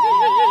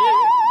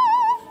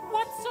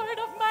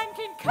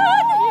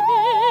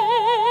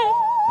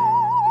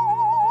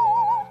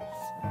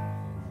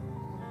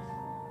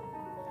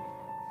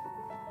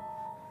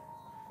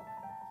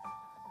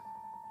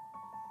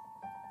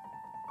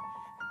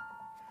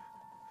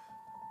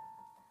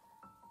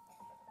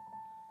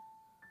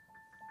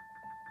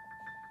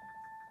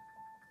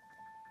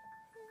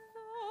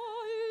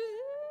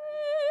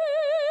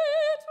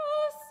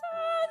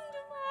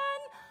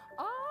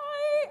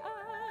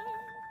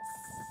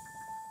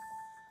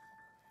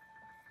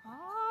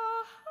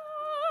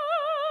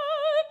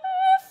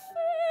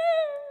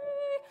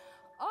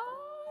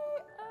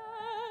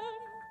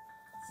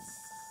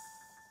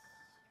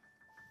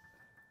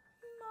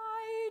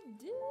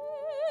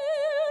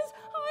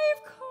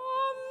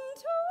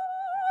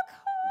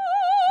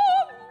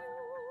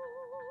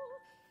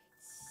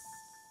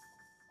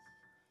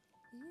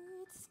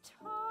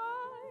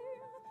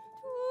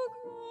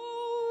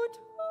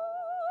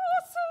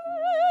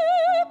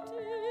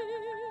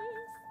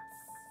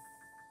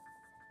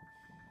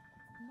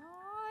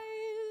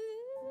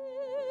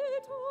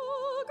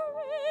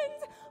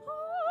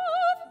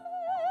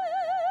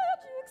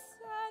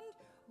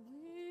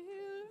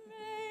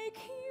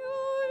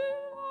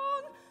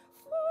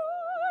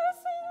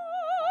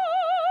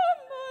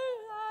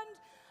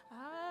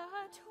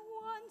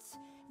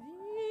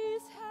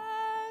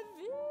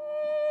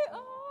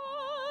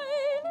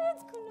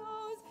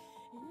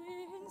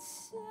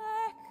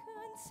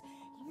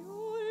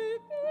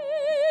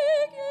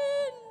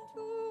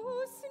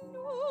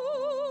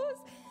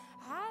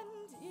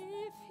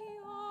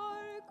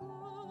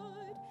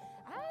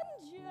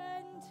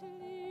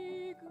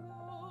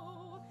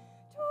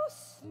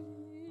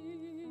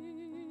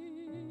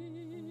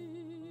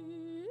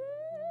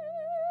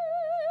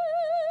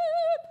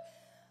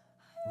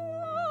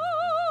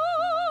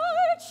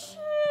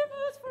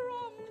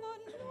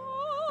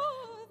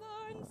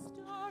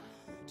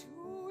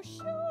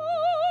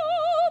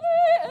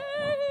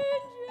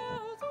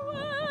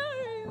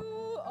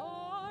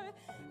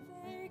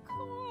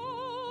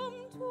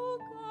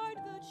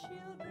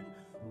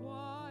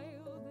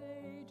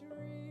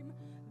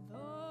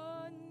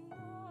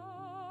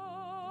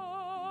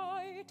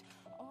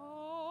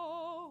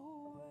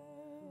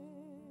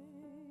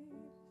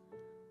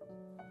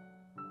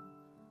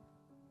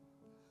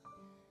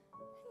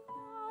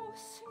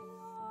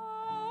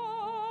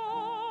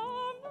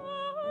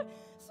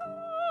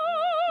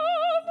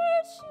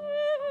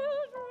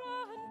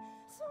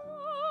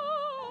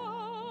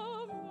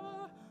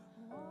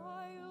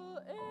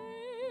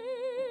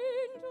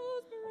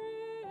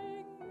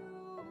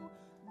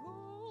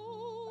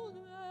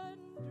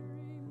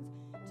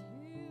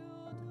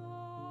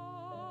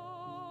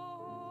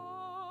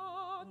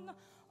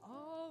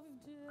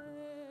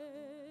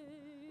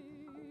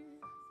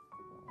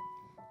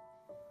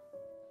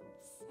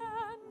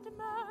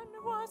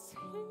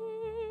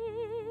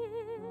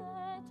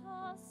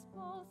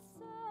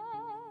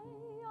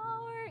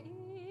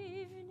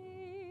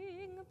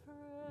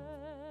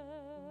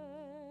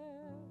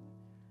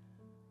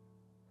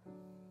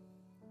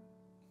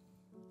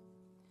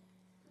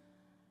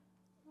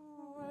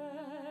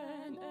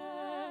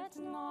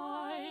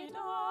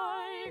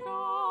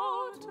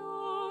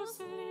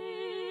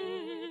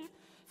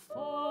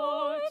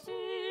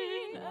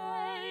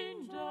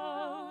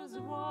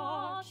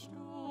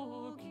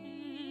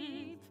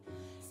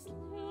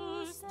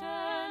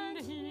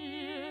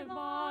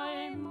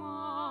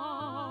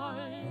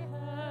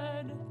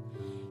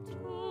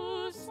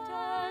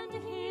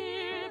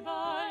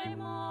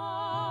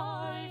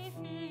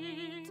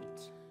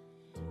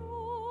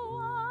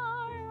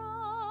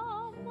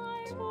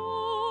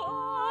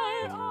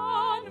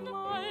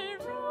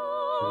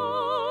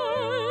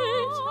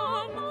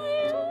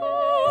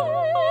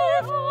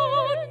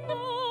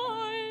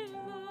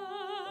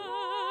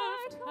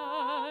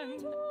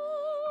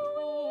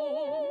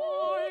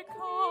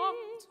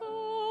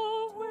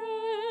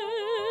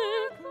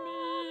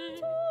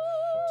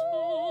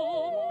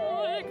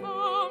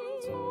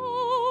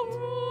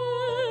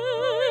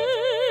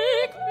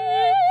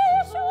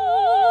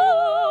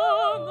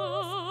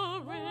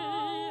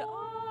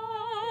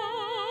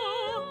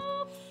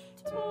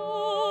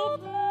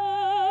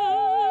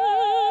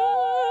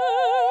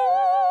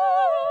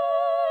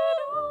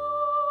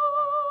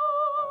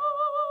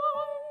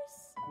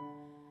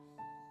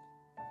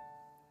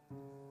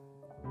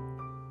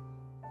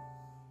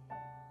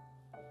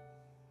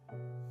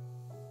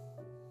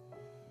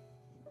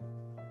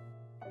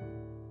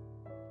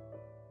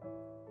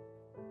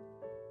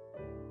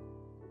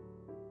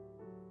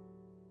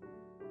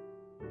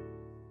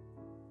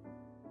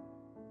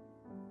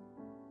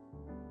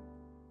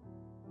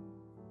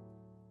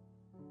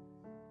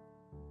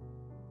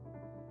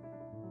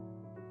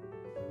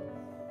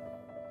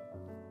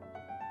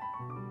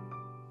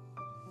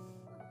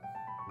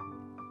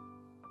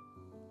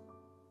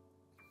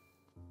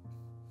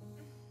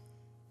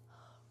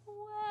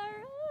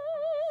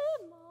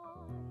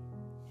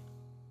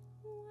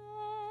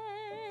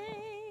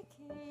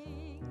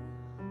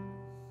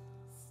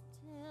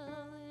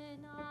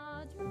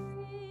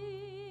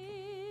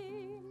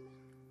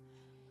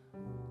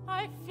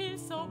 I feel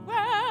so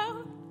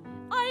well.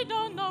 I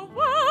don't know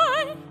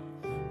why.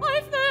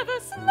 I've never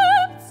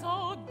slept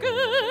so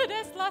good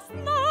as last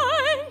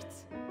night.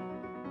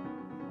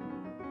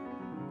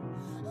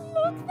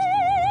 Look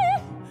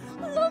there!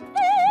 Look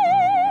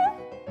there!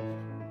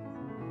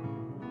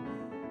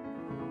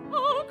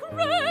 Oh,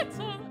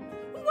 Gretel,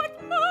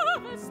 what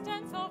marvel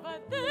stands over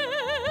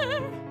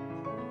there?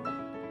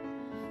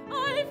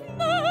 I've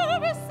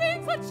never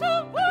seen such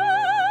a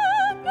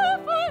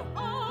wonderful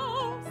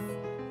house.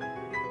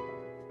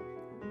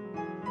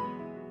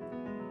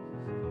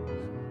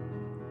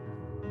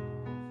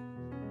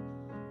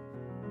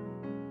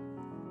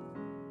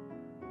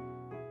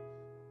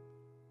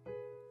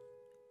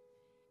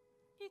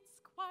 It's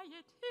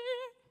quiet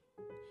here.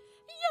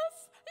 Yes,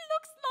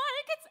 looks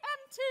like it's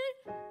empty.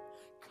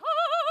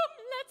 Come,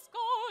 let's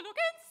go look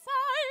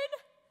inside.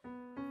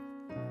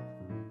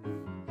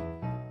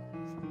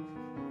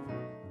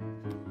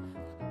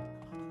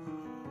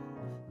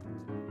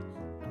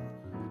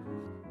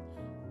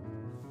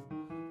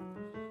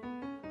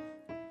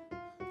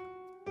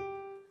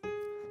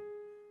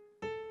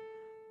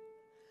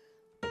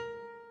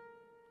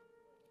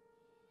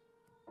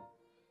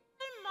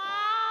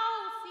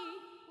 Mousey,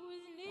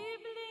 who's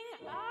nibbling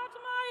at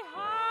my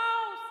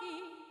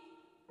housey.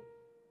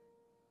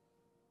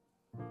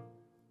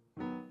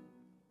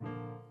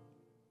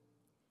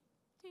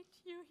 Did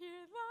you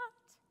hear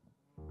that?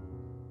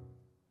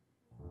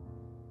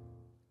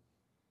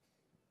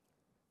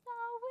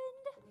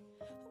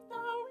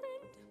 The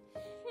wind,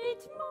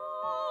 it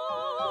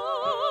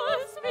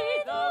must be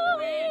the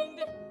wind.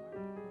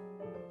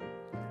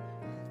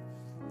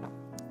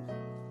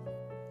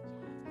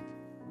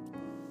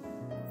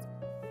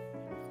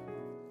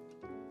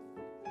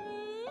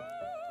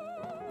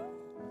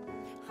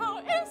 How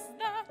is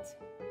that?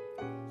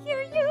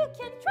 Here you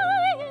can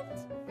try it.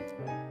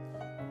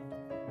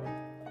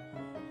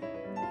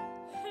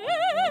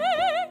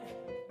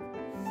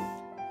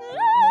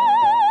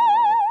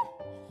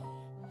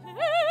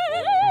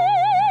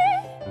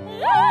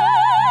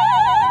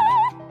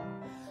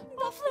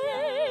 The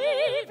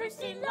flavor's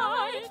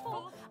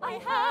delightful. I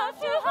have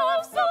to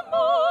have some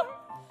more.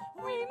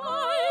 We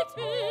might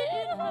be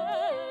in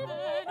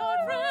heaven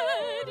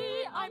already,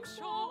 I'm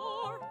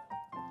sure.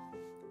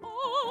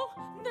 Oh,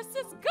 this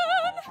is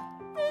good.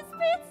 This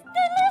bit's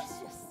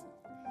delicious.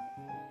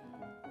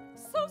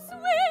 So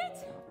sweet.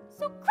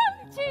 So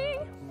crunchy.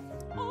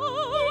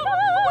 Oh,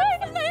 what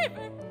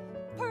flavor?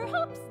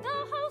 Perhaps the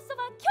house of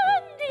a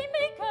candy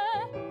maker.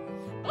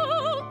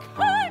 Oh,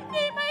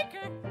 candy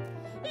maker,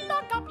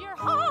 lock up your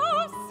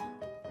house.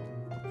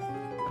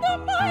 The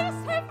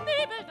mice have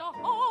nibbled a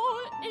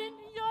hole in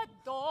your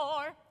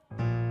door.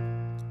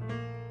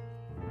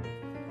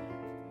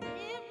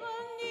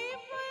 Nibble,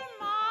 nibble,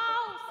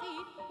 mousey,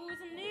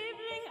 who's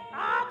nibbling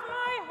at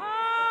my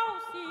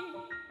housey.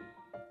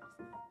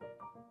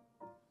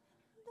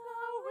 The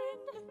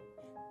wind,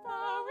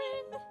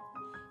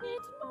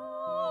 it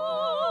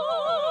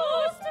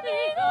must be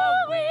the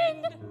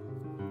wind.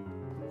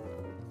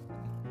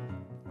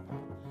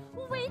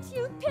 Wait,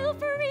 you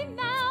pilfery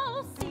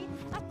mousey,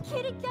 a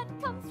kitty cat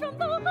comes from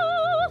the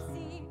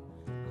housey.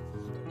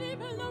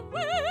 Nibble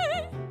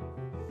away,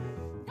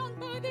 don't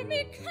bother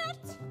me,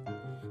 cat.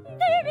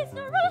 There is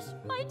no rush,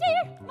 my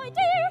dear, my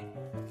dear.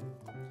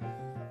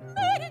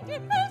 Made in the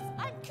mess,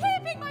 I'm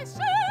keeping my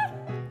share.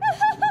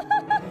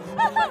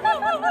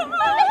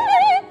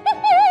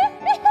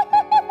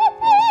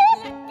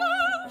 Let go,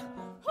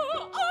 who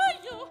are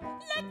you?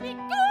 Let me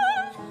go.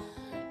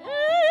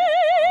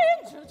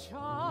 Angel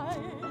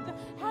child,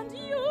 and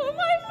you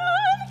my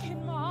mannequin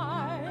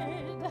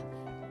mind.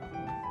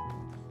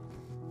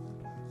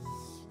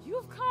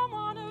 You've come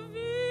on a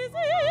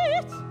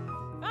visit.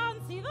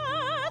 Fancy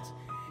that,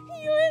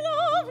 you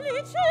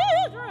lovely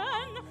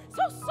children,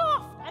 so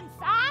soft and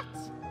fat.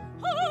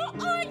 Who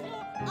are you,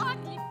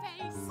 ugly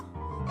face?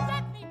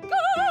 Let me go.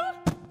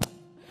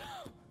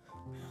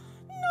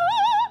 No,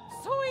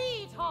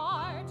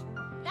 sweetheart,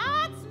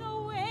 that's no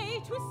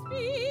way to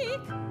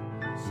speak.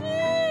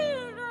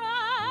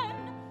 Children,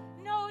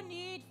 no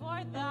need for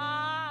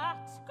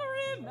that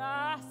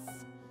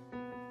grimace.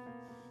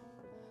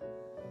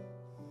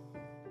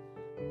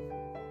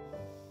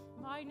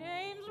 My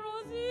name's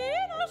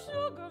Rosina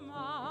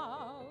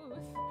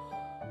Sugarmouth.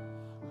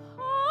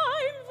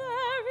 I'm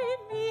very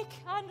meek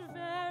and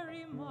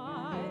very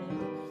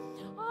mild.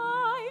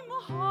 I'm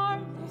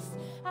harmless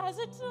as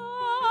a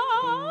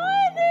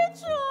tiny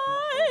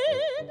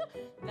child.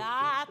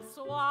 That's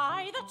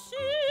why the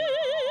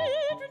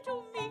children to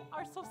me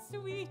are so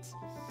sweet,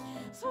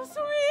 so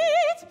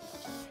sweet,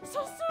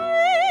 so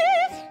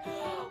sweet.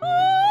 Oh,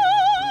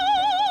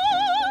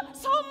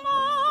 so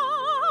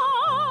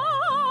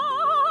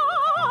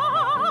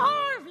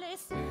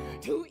marvelous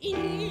to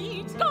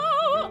eat.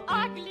 Go,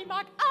 ugly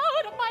mug,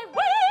 out of my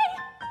way.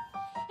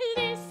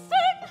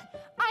 Listen,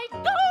 I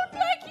don't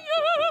like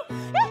you.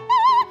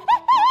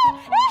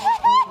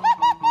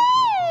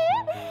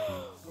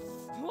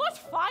 What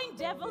fine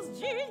devil's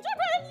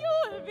gingerbread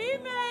you'll be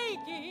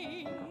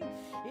making,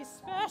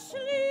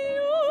 especially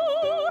you.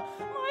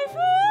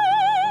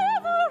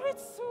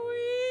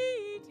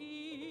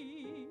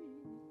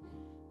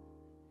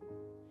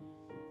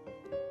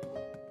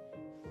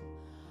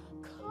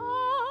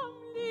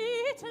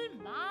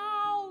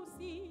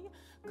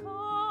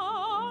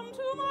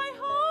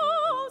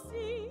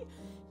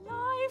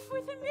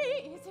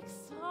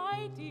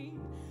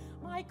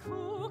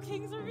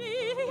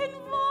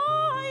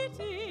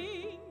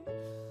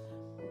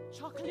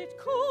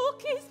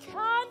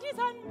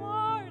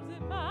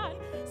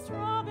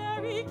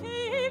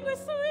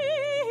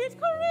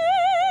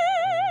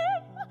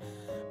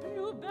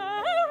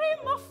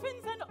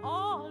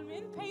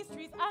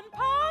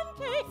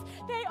 pancakes,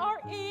 they are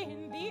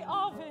in the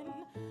oven.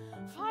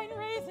 Fine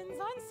raisins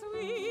and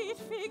sweet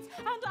figs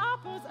and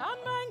apples and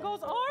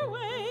mangoes are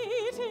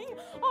waiting,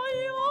 all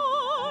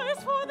yours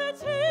for the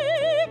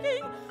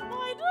taking,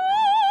 my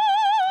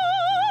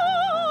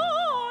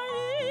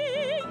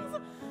darlings,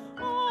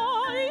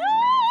 all yours,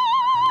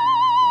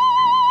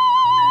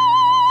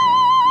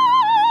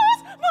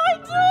 my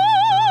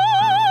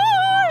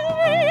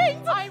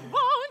darlings. I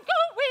won't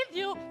go with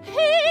you,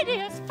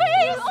 hideous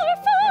face. You are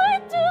far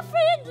too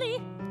friendly.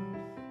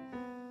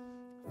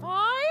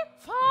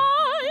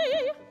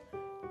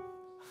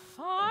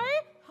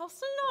 Fie, how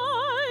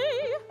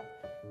sly.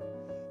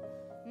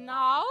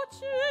 Now,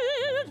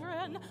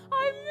 children,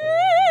 I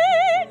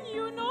mean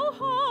you no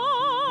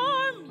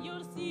harm,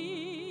 you'll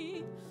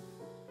see.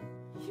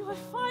 You will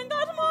find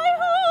that my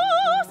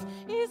house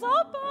is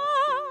a paradise.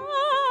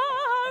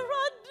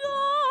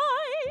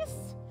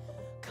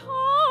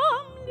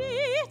 Come,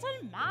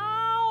 little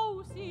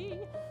mousie,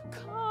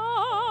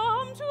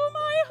 come to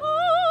my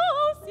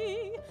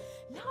housey.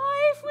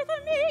 Life with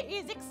me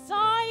is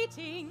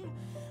exciting.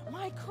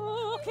 My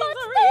cook is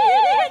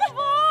really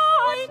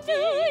What do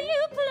inviting.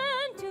 you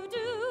plan to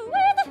do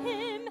with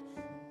him?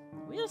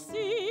 We'll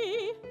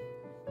see.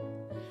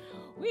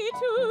 We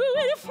too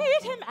will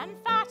feed him and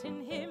fatten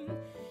him.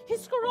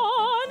 His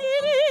scrawny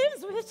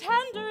limbs will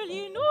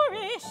tenderly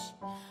nourish.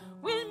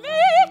 We'll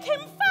make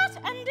him fat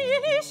and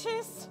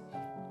delicious.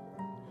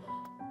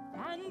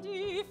 And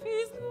if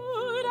he's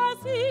good as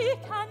he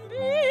can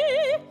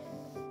be,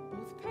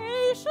 both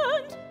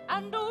patient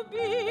and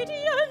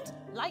obedient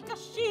like a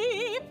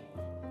sheep,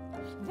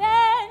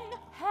 then,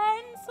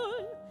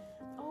 Hansel,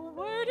 a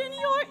word in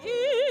your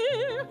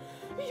ear,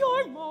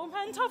 your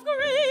moment of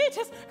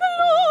greatest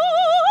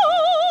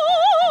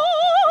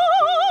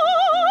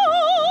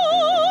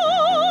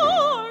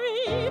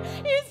glory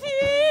is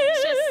here.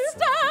 Just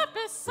step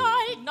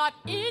aside, not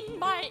in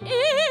my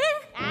ear.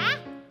 Ah?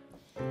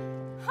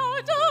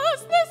 How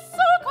does this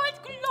so-called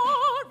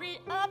glory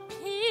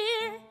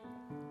appear?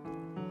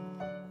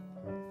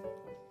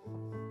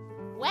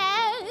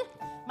 Well,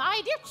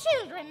 my dear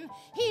children,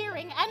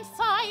 hearing and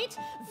sight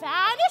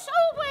vanish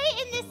away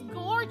in this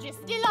gorgeous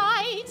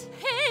delight.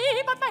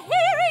 Hey, but my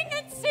hearing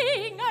and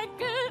seeing are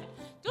good.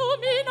 Do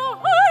me no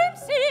harm,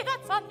 see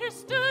that's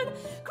understood.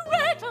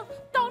 Gretel,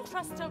 don't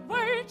trust a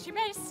word she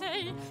may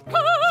say.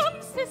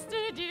 Come,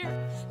 sister dear,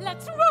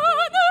 let's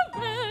run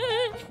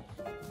away.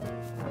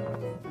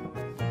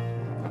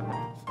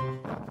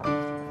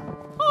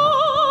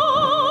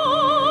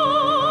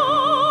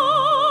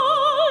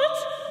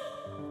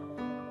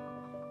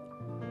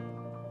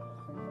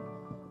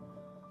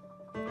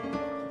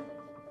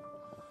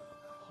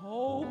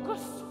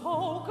 Hocus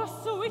pocus,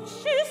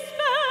 witch's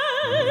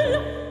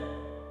spell.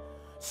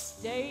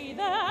 Stay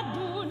there,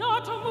 do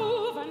not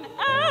move an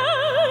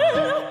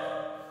ell.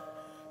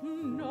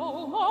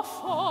 No more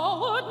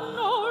forward,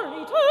 no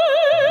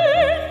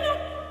return.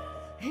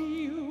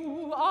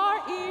 You are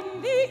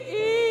in the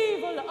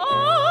evil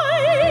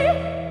eye.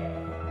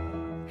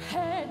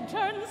 Head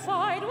turned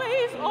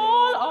sideways,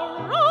 all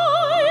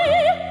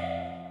awry.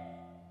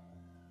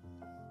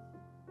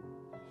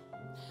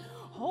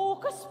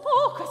 Hocus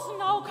pocus,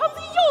 now comes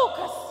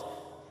Yocus.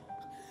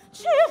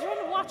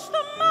 Children, watch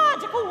the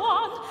magic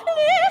wand.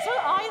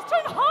 Little eyes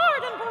turn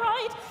hard and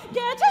bright.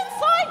 Get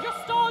inside your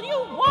stall, you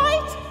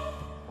white.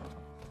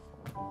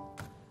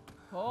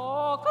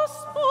 Hocus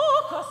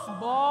pocus,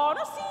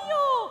 bonus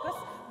Yocus,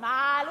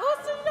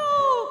 malus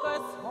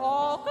locus,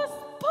 hocus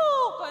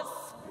pocus,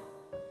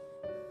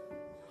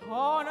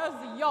 bonus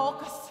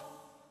Yocus,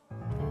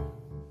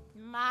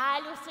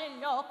 malus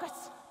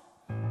locus.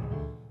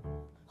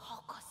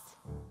 Hocus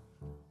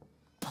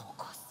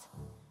pocus.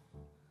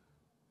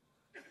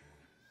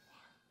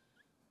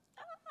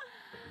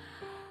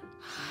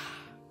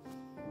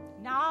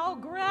 Now,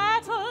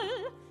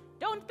 Gretel,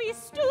 don't be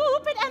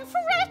stupid and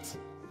fret.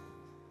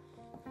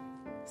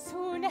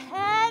 Soon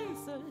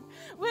Hansel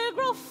will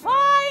grow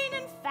fine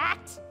and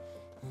fat.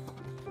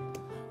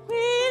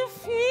 We'll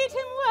feed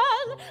him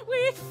well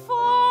with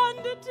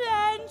fond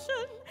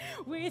attention,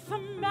 with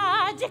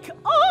magic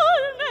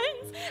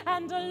almonds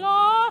and a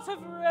lot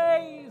of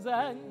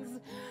raisins.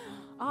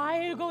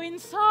 I'll go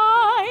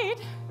inside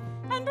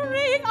and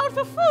bring out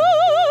the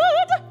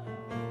food.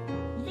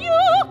 You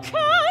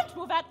can't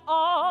move at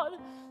all,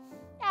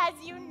 as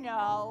you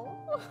know.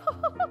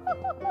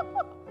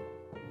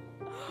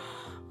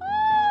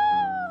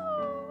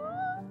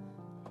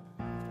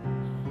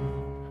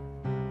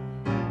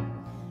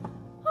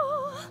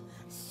 Oh,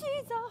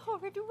 she's a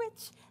horrid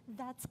witch,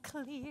 that's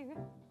clear.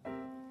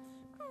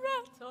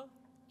 Gretel,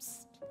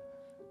 psst,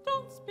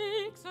 don't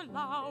speak so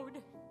loud.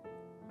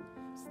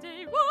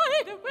 Stay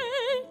wide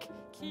awake,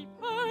 keep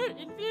her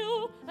in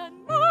view,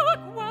 and mark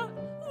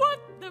what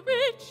the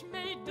witch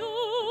may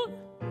do.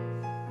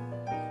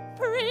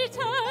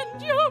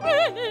 Pretend you're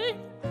willing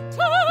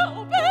to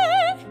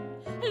obey.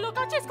 Look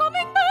out, she's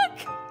coming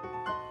back.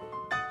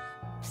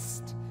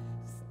 Psst,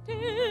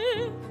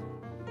 still.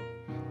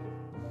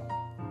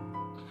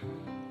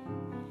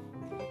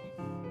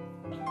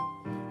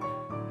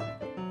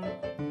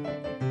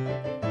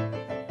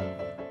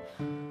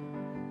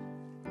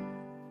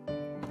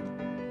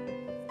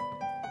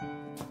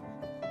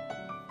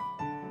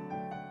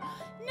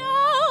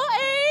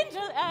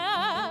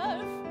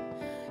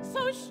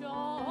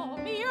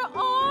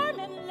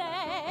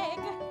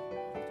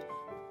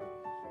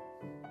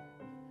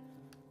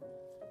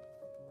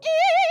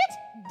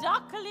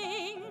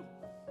 duckling,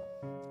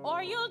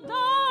 or you'll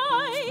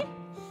die.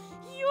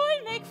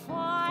 You'll make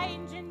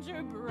fine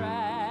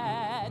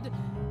gingerbread.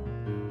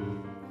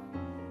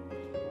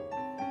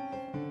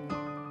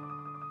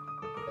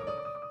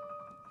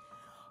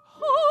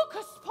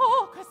 Hocus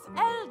pocus,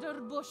 elder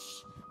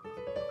bush,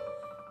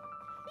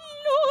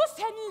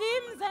 loosen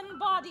limbs and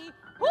body,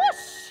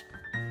 whoosh!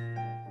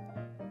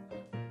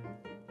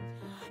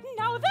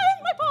 Now then,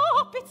 my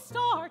puppet,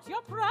 start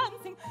your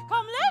prancing.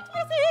 Come, let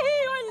me see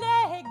your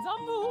legs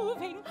are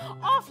moving.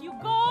 Off you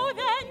go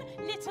then,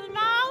 little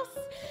mouse.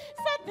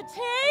 Set the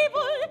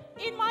table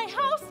in my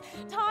house.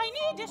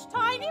 Tiny dish,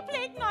 tiny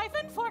plate, knife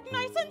and fork,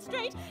 nice and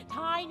straight.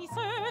 Tiny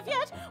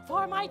serviette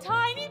for my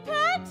tiny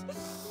pet.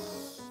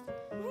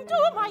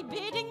 Do my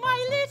bidding, my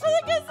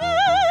little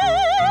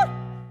gazelle.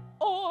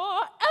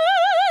 Or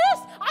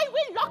else I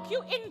will lock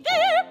you in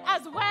there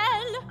as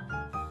well.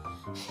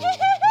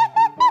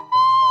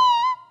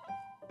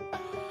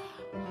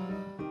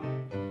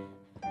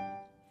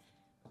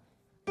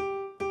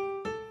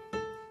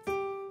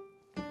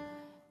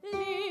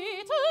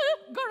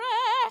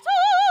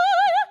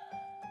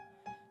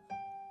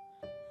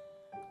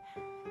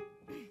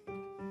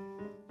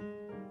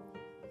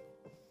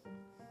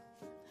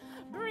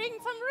 Bring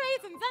some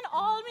raisins and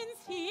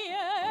almonds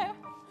here.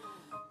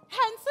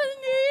 Hansel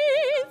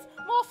needs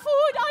more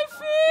food, I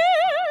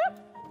fear.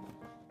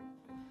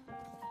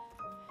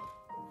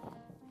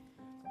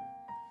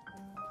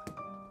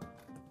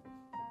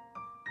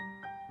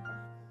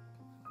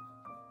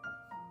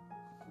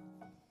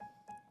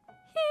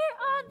 Here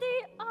are the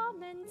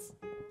almonds.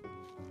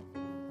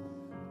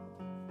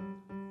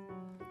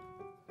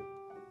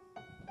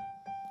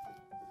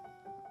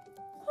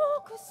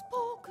 Hocus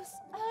pocus,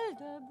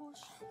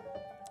 elderbush.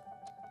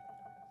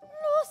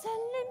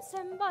 Loosen limbs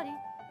and body,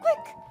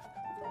 quick!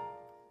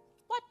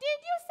 What did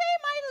you say,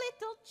 my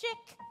little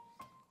chick?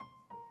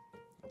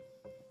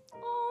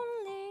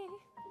 Only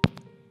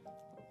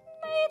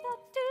may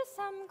that do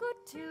some good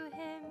to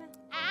him.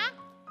 Ah?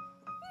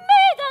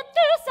 May that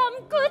do some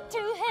good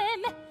to him.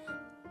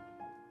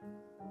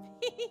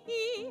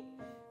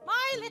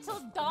 My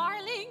little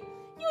darling,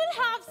 you'll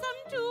have some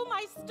too,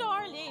 my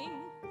starling.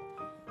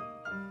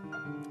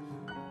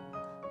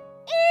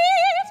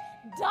 Eat,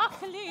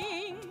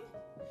 duckling,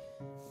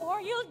 or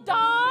you'll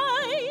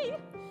die.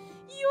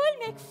 You'll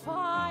make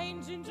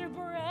fine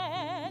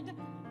gingerbread.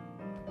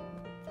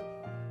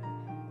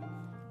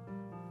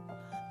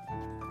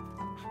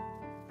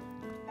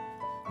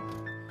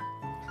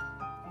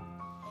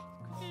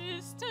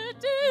 Mr.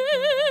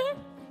 Dear,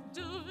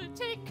 do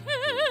take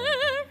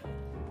care.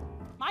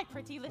 My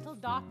pretty little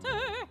doctor,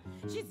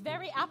 she's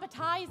very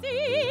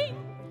appetizing.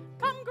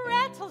 Come,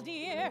 Gretel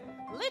dear,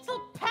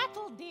 little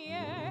petal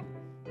dear.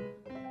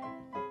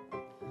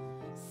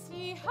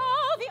 See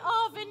how the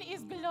oven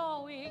is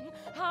glowing,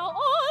 how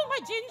all my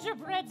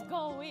gingerbread's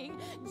going.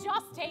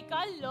 Just take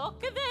a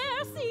look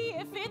there, see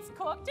if it's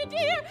cooked,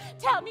 dear.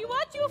 Tell me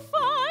what you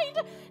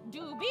find,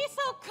 do be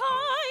so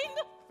kind.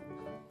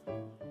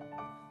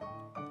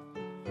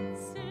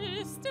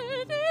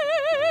 Sister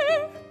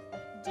dear,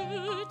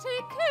 do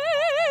take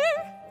care.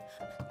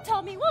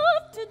 Tell me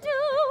what to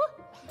do,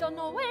 don't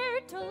know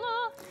where to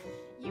look.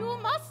 You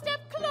must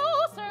step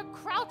closer,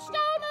 crouch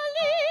down a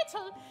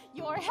little.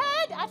 Your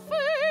head at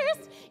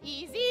first,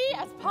 easy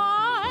as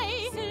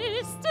pie.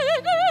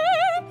 Sister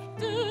dear,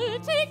 do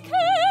take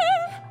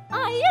care.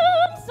 I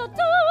am so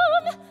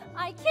dumb,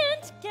 I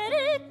can't get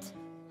it,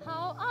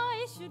 how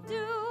I should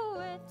do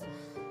it.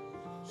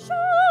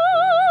 Show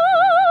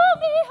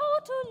me how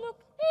to look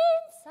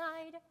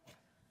inside.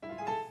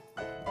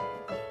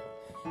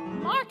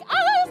 Mark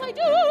as I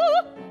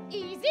do,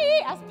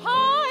 easy as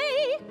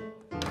pie.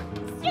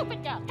 Stupid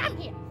girl, come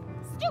here.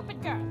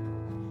 Stupid girl.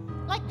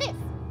 Like this.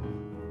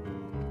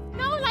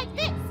 No, like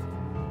this.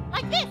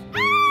 Like this.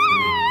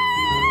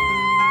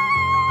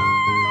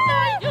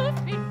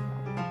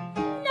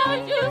 Now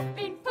you've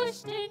been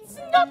pushed in,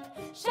 snap,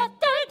 shut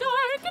the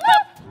door,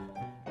 clap.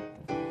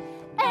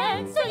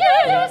 And so you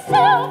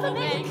yourself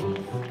make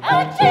a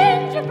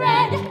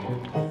gingerbread.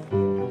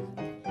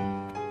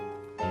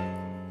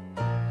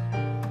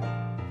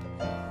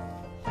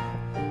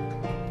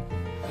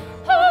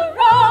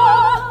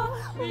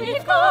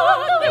 We've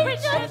got the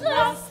witch at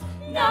last,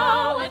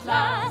 now at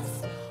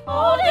last,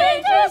 all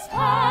dangers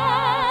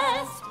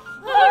past.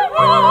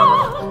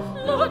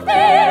 Hurrah! Look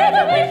there,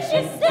 the witch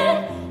is dead,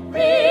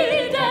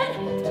 really dead.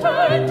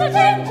 Turn the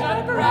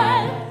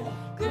gingerbread.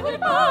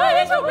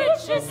 Goodbye to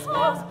witch's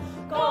smoke,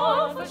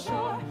 gone for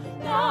sure.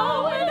 Now